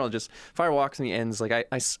in general, just Fire Walk with Me ends like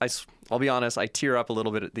I'll be honest, I tear up a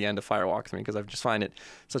little bit at the end of Fire Walk with Me because I just find it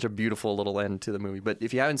such a beautiful little end to the movie. But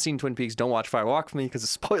if you haven't seen Twin Peaks, don't watch Fire Walk with Me because it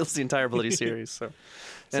spoils the entire bloody series. So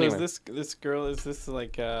anyway. Is this girl? Is this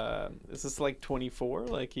like 24?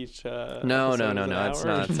 Like each? No. It's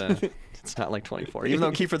not. It's not like 24. Even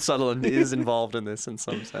though Kiefer Sutherland is involved in this in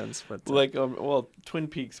some sense, but Twin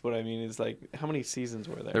Peaks. What I mean is like, how many seasons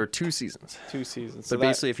were there? There were 2 seasons. 2 seasons. So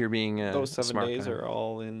basically, if you're being those 7 smart days guy, are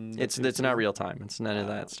all in. It's not real time. It's none of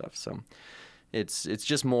that stuff. So it's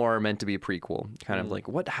just more meant to be a prequel, kind of like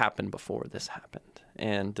what happened before this happened.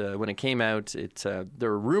 And when it came out, there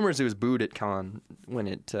were rumors it was booed at Cannes when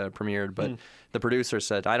it premiered, but the producer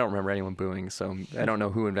said, "I don't remember anyone booing, so I don't know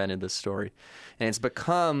who invented this story." And it's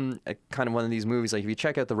become a kind of one of these movies. Like if you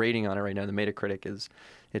check out the rating on it right now, the Metacritic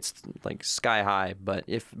it's like sky high. But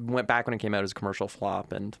went back when it came out as a commercial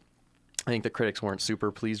flop, and I think the critics weren't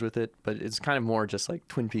super pleased with it. But it's kind of more just like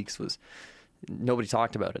Twin Peaks was. Nobody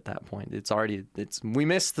talked about it at that point. We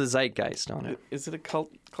missed the zeitgeist on it. Is it a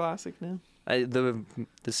cult classic now? The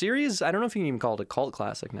series, I don't know if you can even call it a cult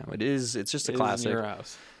classic now. It's just a classic. In your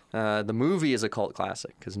house. The movie is a cult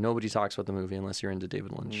classic because nobody talks about the movie unless you're into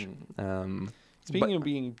David Lynch. Speaking of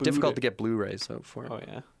being booed difficult to get Blu-rays for it. Oh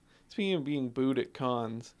yeah. Speaking of being booed at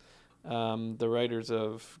cons, the writers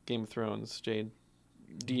of Game of Thrones,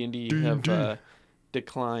 D&D, have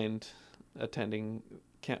declined attending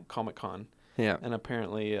Comic-Con. Yeah. And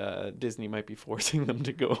apparently Disney might be forcing them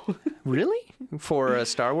to go. Really? For a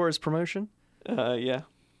Star Wars promotion? Yeah.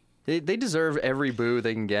 They deserve every boo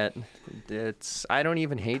they can get. I don't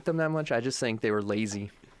even hate them that much. I just think they were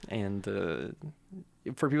lazy. And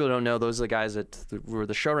for people who don't know, those are the guys that were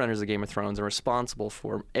the showrunners of Game of Thrones and responsible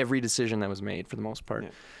for every decision that was made for the most part. Yeah.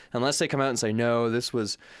 Unless they come out and say, no, this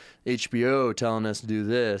was HBO telling us to do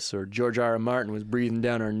this, or George R. R. Martin was breathing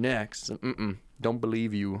down our necks. Don't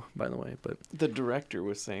believe you, by the way. But the director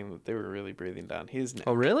was saying that they were really breathing down his neck.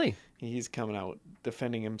 Oh, really? He's coming out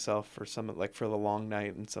defending himself for some, like for The Long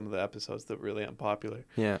Night and some of the episodes that were really unpopular.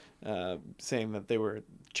 Yeah. Saying that they were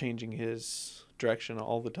changing his direction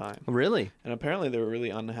all the time. Really? And apparently they were really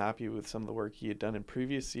unhappy with some of the work he had done in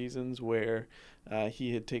previous seasons, where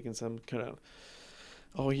he had taken some kind of,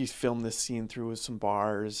 he's filmed this scene through with some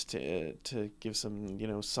bars to give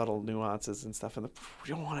some, subtle nuances and stuff. And we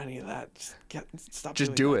don't want any of that. Stop.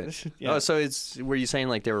 Just do that. it. Yeah. Oh, so were you saying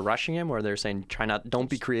like they were rushing him, or they're saying don't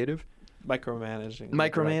be creative?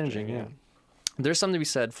 Micromanaging. Yeah. There's something to be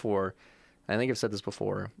said for, I think I've said this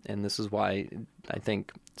before, and this is why I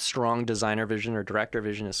think strong designer vision or director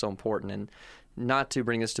vision is so important. And not to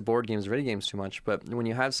bring this to board games or video games too much, but when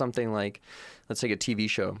you have something like, let's take a TV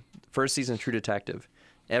show, first season of True Detective,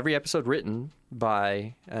 every episode written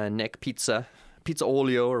by Nick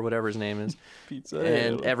Pizzaolio or whatever his name is,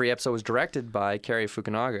 and every episode was directed by Cary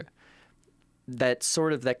Fukunaga. That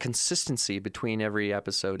sort of that consistency between every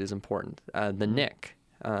episode is important. The Nick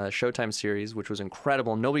Showtime series, which was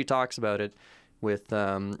incredible, nobody talks about it, with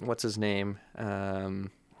what's his name? I'm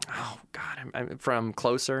from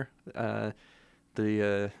Closer,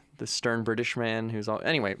 the stern British man who's all.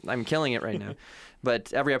 Anyway, I'm killing it right now.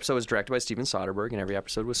 But every episode was directed by Steven Soderbergh, and every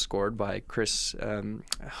episode was scored by Cliff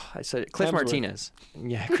Hemsworth. Martinez.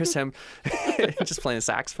 Yeah, Chris just playing a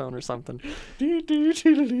saxophone or something.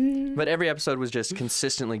 But every episode was just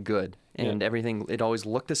consistently good, and everything, it always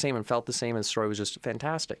looked the same and felt the same, and the story was just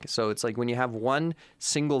fantastic. So it's like when you have one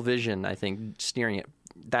single vision, I think, steering it,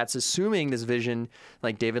 that's assuming this vision,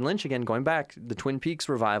 like David Lynch, again, going back, the Twin Peaks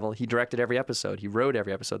revival, he directed every episode. He wrote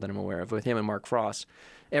every episode that I'm aware of with him and Mark Frost.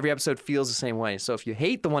 Every episode feels the same way. So if you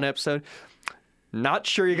hate the one episode, not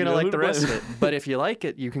sure you're going to like the rest of it. But if you like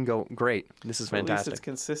it, you can go, great, this is fantastic. At least it's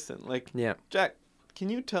consistent. Like, yeah. Jack, can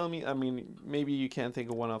you tell me, I mean, maybe you can't think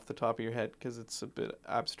of one off the top of your head because it's a bit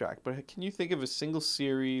abstract, but can you think of a single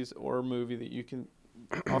series or movie that you can,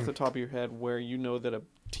 off the top of your head, where you know that a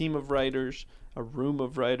team of writers, a room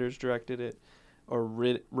of writers directed it or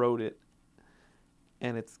wrote it,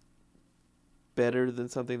 and it's better than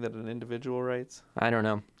something that an individual writes? I don't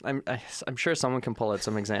know. I'm sure someone can pull out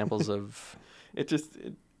some examples of. It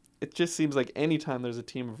just seems like anytime there's a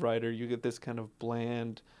team of writers, you get this kind of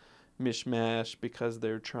bland mishmash because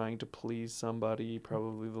they're trying to please somebody,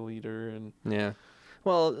 probably the leader, and yeah.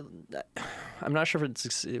 Well, I'm not sure if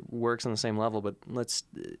it works on the same level, but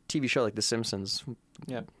TV show like The Simpsons.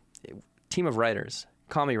 Yeah. Team of writers,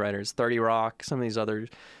 comedy writers, 30 Rock, some of these other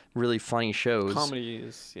really funny shows.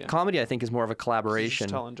 Comedy, I think, is more of a collaboration. Just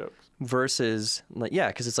telling jokes. Versus,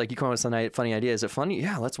 because it's like you come up with some funny idea. Is it funny?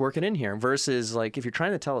 Yeah, let's work it in here. Versus, like, if you're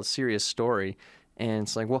trying to tell a serious story, and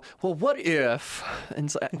it's like, well, what if? And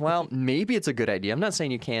it's like, well, maybe it's a good idea. I'm not saying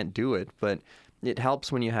you can't do it, but it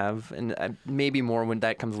helps when you have, and maybe more when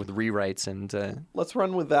that comes with rewrites and. Let's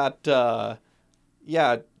run with that.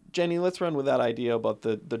 Jenny, let's run with that idea about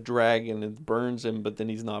the dragon. It burns him, but then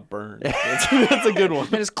he's not burned. That's a good one.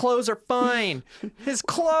 And his clothes are fine. His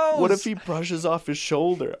clothes. What if he brushes off his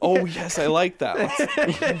shoulder? Oh, yes, I like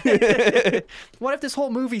that. What if this whole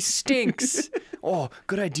movie stinks? Oh,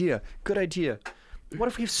 good idea. Good idea. What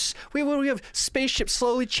if we have spaceships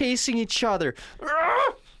slowly chasing each other?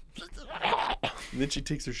 And then she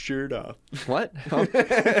takes her shirt off. What? Oh.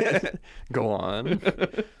 Go on.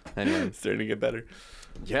 Anyway, it's starting to get better.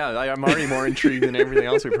 Yeah, I'm already more intrigued than everything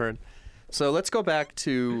else we've heard. So let's go back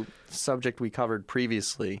to the subject we covered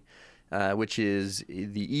previously, which is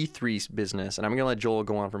the E3 business. And I'm going to let Joel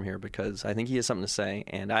go on from here because I think he has something to say,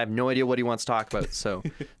 and I have no idea what he wants to talk about. So,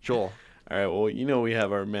 Joel. All right, well, we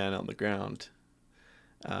have our man on the ground.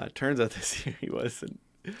 Turns out this year he wasn't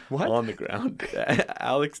on the ground.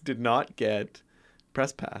 Alex did not get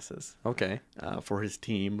press passes. Okay. For his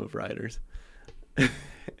team of writers.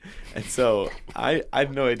 And so I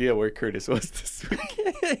had no idea where Curtis was this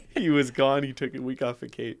week. He was gone. He took a week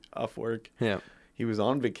off work. Yeah. He was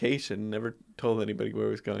on vacation, never told anybody where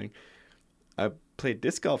he was going. I played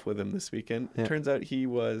disc golf with him this weekend. Yeah. Turns out he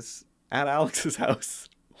was at Alex's house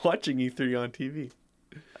watching E3 on TV.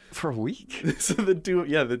 For a week? So the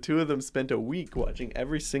two of them spent a week watching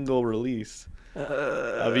every single release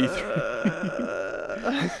of E3.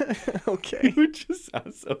 Okay. Which just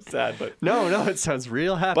sounds so sad, but no, it sounds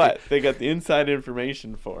real happy. But they got the inside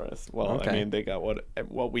information for us. Well, okay. I mean, they got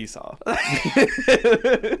what we saw.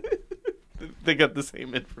 they got the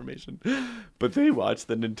same information, but they watched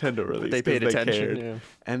the Nintendo release. They paid attention, cared, yeah.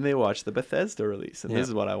 and they watched the Bethesda release. And Yeah. this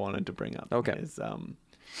is what I wanted to bring up. Okay. Is,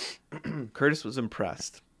 Curtis was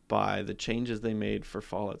impressed by the changes they made for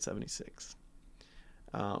Fallout 76.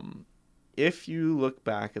 If you look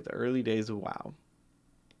back at the early days of WoW,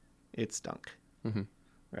 it stunk. Mm-hmm.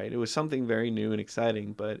 Right, it was something very new and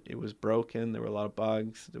exciting, but it was broken. There were a lot of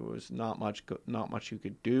bugs. There was not much you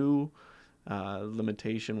could do.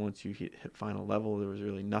 Limitation once you hit final level, there was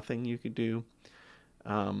really nothing you could do.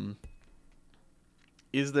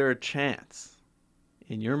 Is there a chance,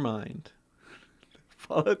 in your mind,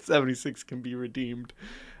 Fallout 76 can be redeemed?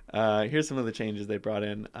 Here's some of the changes they brought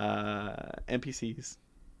in. NPCs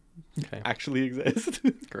actually exist.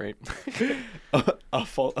 Great.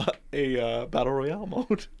 a battle royale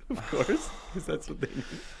mode, of course, because that's what they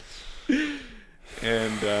need.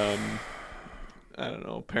 And I don't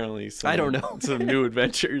know. Apparently, some new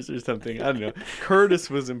adventures or something. I don't know. Curtis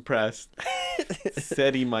was impressed.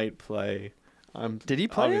 Said he might play. Did he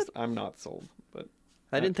play it? I'm not sold, but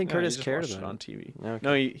I didn't think Curtis he just cared watched about it on it. TV. Okay.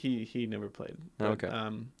 No, he never played. But, Okay.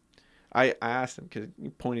 I asked him because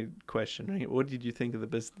pointed question. Right? What did you think of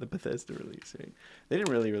the Bethesda release? Right? They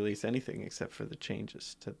didn't really release anything except for the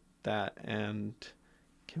changes to that and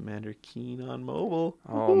Commander Keen on mobile.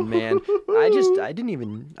 Oh man, I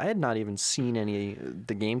had not even seen any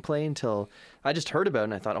the gameplay until I just heard about it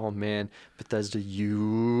and I thought, oh man, Bethesda,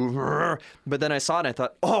 but then I saw it and I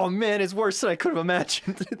thought, oh man, it's worse than I could have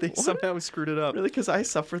imagined. They somehow screwed it up. Really, because I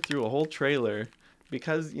suffered through a whole trailer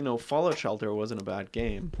because Fallout Shelter wasn't a bad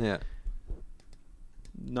game. Yeah.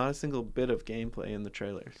 Not a single bit of gameplay in the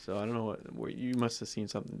trailer, so I don't know what you must have seen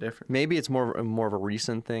something different. Maybe it's more of a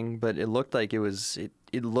recent thing, but it looked like it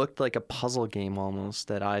looked like a puzzle game almost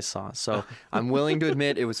that I saw. So I'm willing to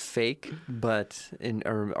admit it was fake, but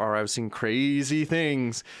or I was seeing crazy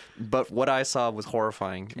things, but what I saw was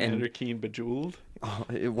horrifying. Commander Keen Bejeweled. Oh,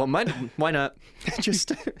 why not?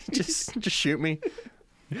 just shoot me.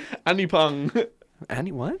 Anipang.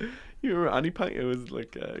 Annie, what? You remember Anipang? It was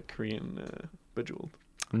like a Korean Bejeweled.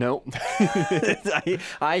 Nope.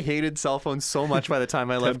 I hated cell phones so much by the time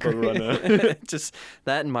I left. Just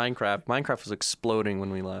that and Minecraft. Minecraft was exploding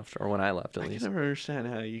when we left, or when I left at least. I never understand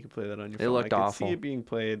how you could play that on your phone. It looked awful. I could see it being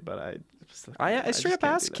played, but I straight up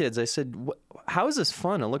asked kids. I said, "How is this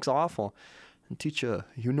fun? It looks awful." And teacher,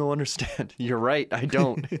 you no understand. You're right. I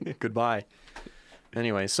don't. Goodbye.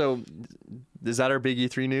 Anyway, so is that our big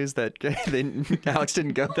E3 news that Alex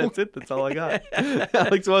didn't go? That's it. That's all I got.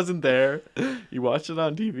 Alex wasn't there. He watched it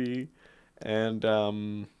on TV, and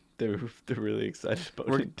they're really excited about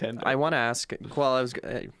Nintendo. I want to ask. Well,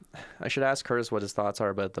 I should ask Curtis what his thoughts are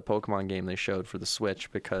about the Pokemon game they showed for the Switch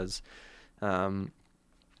because I'm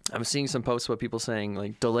seeing some posts about people saying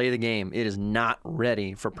like delay the game. It is not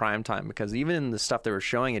ready for prime time because even in the stuff they were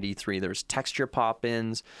showing at E3, there was texture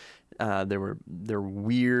pop-ins. There were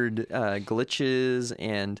weird glitches,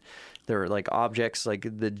 and there were like objects like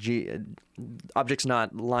objects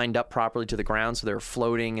not lined up properly to the ground, so they were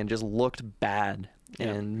floating and just looked bad. Yeah.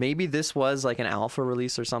 And maybe this was like an alpha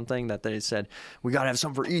release or something that they said we gotta have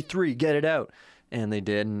something for E3, get it out, and they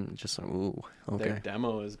did, and just like, ooh, okay. Their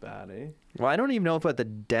demo is bad, eh? Well, I don't even know if the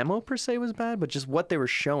demo per se was bad, but just what they were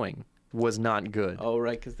showing was not good. Oh,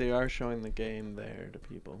 right, because they are showing the game there to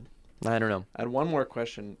people. I don't know. I had one more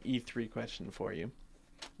question, E3 question for you.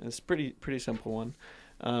 And it's a pretty simple one.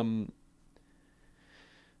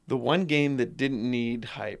 The one game that didn't need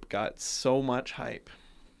hype got so much hype,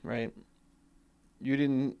 right? You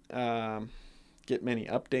didn't get many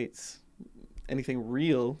updates, anything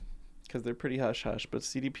real, because they're pretty hush-hush. But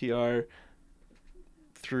CDPR,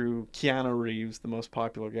 through Keanu Reeves, the most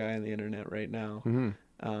popular guy on the internet right now,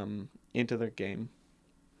 into their game.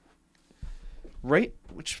 Right,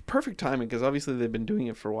 which is perfect timing because obviously they've been doing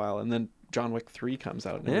it for a while, and then John Wick 3 comes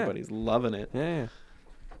out and everybody's loving it. Yeah.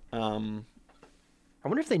 I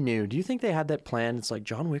wonder if they knew. Do you think they had that plan? It's like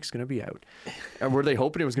John Wick's gonna be out, and were they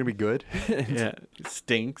hoping it was gonna be good? Yeah, it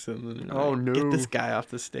stinks, and then no, get this guy off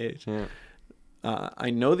the stage. Yeah. I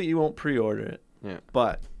know that you won't pre-order it. Yeah.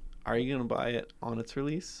 But are you gonna buy it on its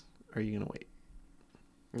release, or are you gonna wait?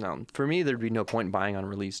 No, for me there'd be no point in buying on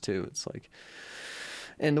release too. It's like,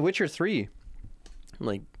 and The Witcher 3.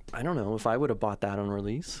 Like, I don't know if I would have bought that on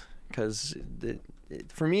release because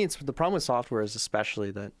for me, it's the problem with software is especially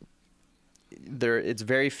that it's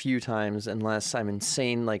very few times unless I'm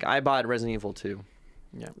insane. Like I bought Resident Evil 2.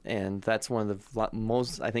 Yeah. And that's one of the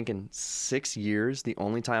most, I think in 6 years, the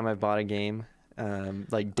only time I've bought a game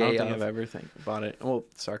like day I don't think of. I've ever bought it. Well,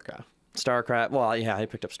 StarCraft. StarCraft. Well, yeah, I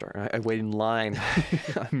picked up I waited in line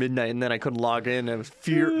at midnight, and then I couldn't log in. And it was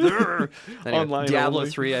fear. Online Diablo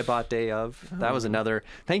only. 3 I bought day of. That was another.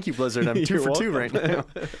 Thank you, Blizzard. I'm 2 for 2 right now.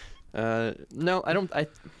 No, I don't.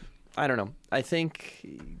 I don't know. I think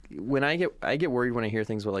when I get worried when I hear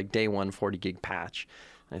things about like day 1 40 gig patch.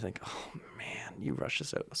 I think, oh man, you rushed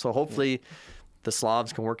this out. So hopefully the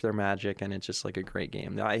Slavs can work their magic, and it's just like a great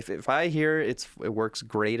game. Now, if I hear it works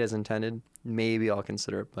great as intended, maybe I'll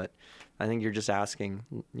consider it. But I think you're just asking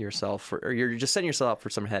yourself, or you're just setting yourself up for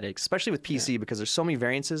some headaches, especially with PC, because there's so many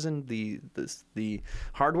variances in the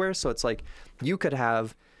hardware. So it's like you could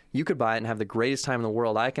buy it and have the greatest time in the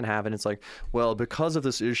world I can have, and it's like, well, because of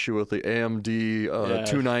this issue with the AMD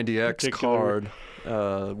 290X card,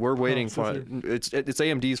 we're waiting for it. It's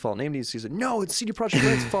AMD's fault. And AMD says, no, it's CD Projekt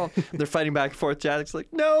Red's fault. They're fighting back and forth. Jack's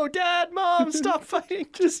like, no, Dad, Mom, stop fighting.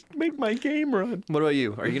 Just make my game run. What about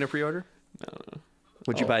you? Are you gonna pre-order? No.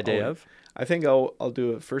 Would you buy day of? I think I'll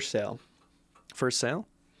do it first sale. First sale?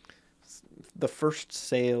 The first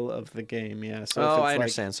sale of the game, yeah. So Oh, if it's I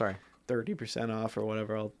understand. Sorry. 30% off or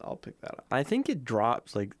whatever, I'll pick that up. I think it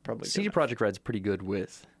drops. Like Probably CD good enough. Projekt Red's pretty good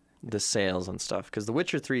with the sales and stuff, because The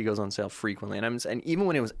Witcher 3 goes on sale frequently, and even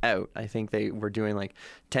when it was out, I think they were doing like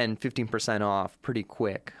 10-15% off pretty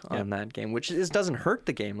quick on that game, which doesn't hurt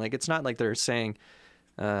the game. Like, it's not like they're saying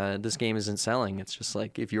this game isn't selling. It's just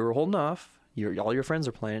like, if you were holding off, all your friends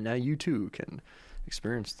are playing it, now you too can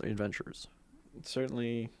experience the adventures. It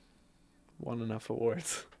certainly won enough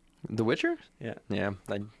awards. The Witcher? Yeah. Yeah,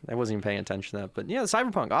 I wasn't even paying attention to that. But yeah,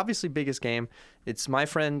 Cyberpunk, obviously biggest game. It's my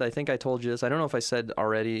friend, I think I told you this. I don't know if I said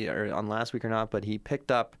already or on last week or not, but he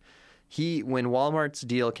picked up, when Walmart's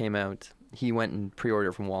deal came out, he went and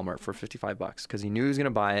pre-ordered from Walmart for $55 because he knew he was going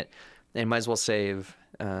to buy it and might as well save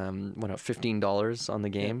 $15 on the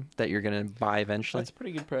game that you're going to buy eventually. That's a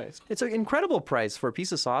pretty good price. It's an incredible price for a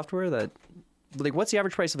piece of software that, like, what's the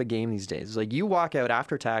average price of a game these days? Like, you walk out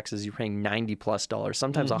after taxes, you're paying $90+,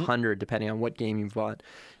 sometimes $100, depending on what game you've bought.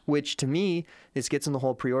 Which to me, this gets in the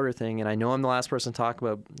whole pre-order thing. And I know I'm the last person to talk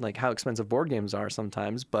about like how expensive board games are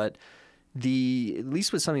sometimes, but at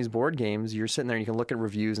least with some of these board games, you're sitting there and you can look at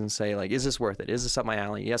reviews and say, like, is this worth it? Is this up my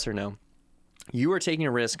alley? Yes or no? You are taking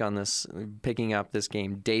a risk on this, picking up this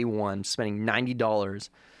game day one, spending $90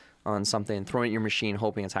 on something and throwing it in your machine,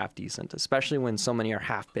 hoping it's half decent, especially when so many are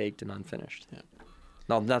half baked and unfinished. Yeah.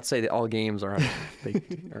 Now, not to say that all games are half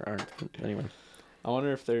baked or aren't. Anyway, I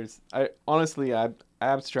wonder if I honestly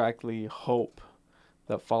abstractly hope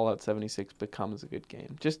that Fallout 76 becomes a good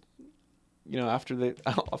game. Just,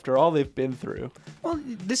 after all they've been through. Well,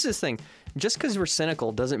 this is the thing. Just because we're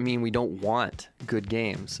cynical doesn't mean we don't want good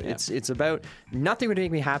games. Yeah. It's about, nothing would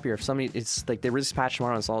make me happier if somebody, it's like they release a patch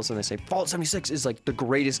tomorrow and all of a sudden they say Fallout 76 is like the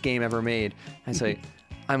greatest game ever made. I say,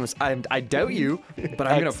 I doubt you, but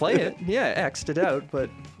I'm gonna play it. Yeah, X to doubt, but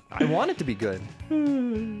I want it to be good.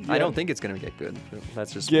 I don't think it's gonna get good.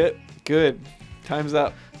 That's just get good. Time's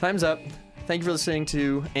up. Time's up. Thank you for listening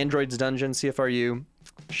to Android's Dungeon, CFRU.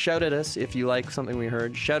 Shout at us if you like something we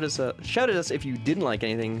heard. Shout at us if you didn't like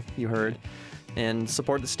anything you heard, and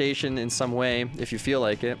support the station in some way if you feel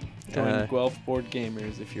like it. Join Guelph Board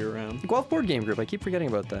Gamers if you're around. Guelph Board Game Group. I keep forgetting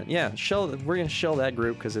about that. Yeah, we're gonna shell that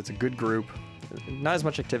group because it's a good group. Not as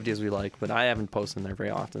much activity as we like, but I haven't posted in there very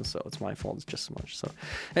often, so it's my fault. It's just as much. So,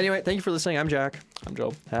 anyway, thank you for listening. I'm Jack. I'm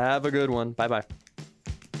Joel. Have a good one. Bye bye.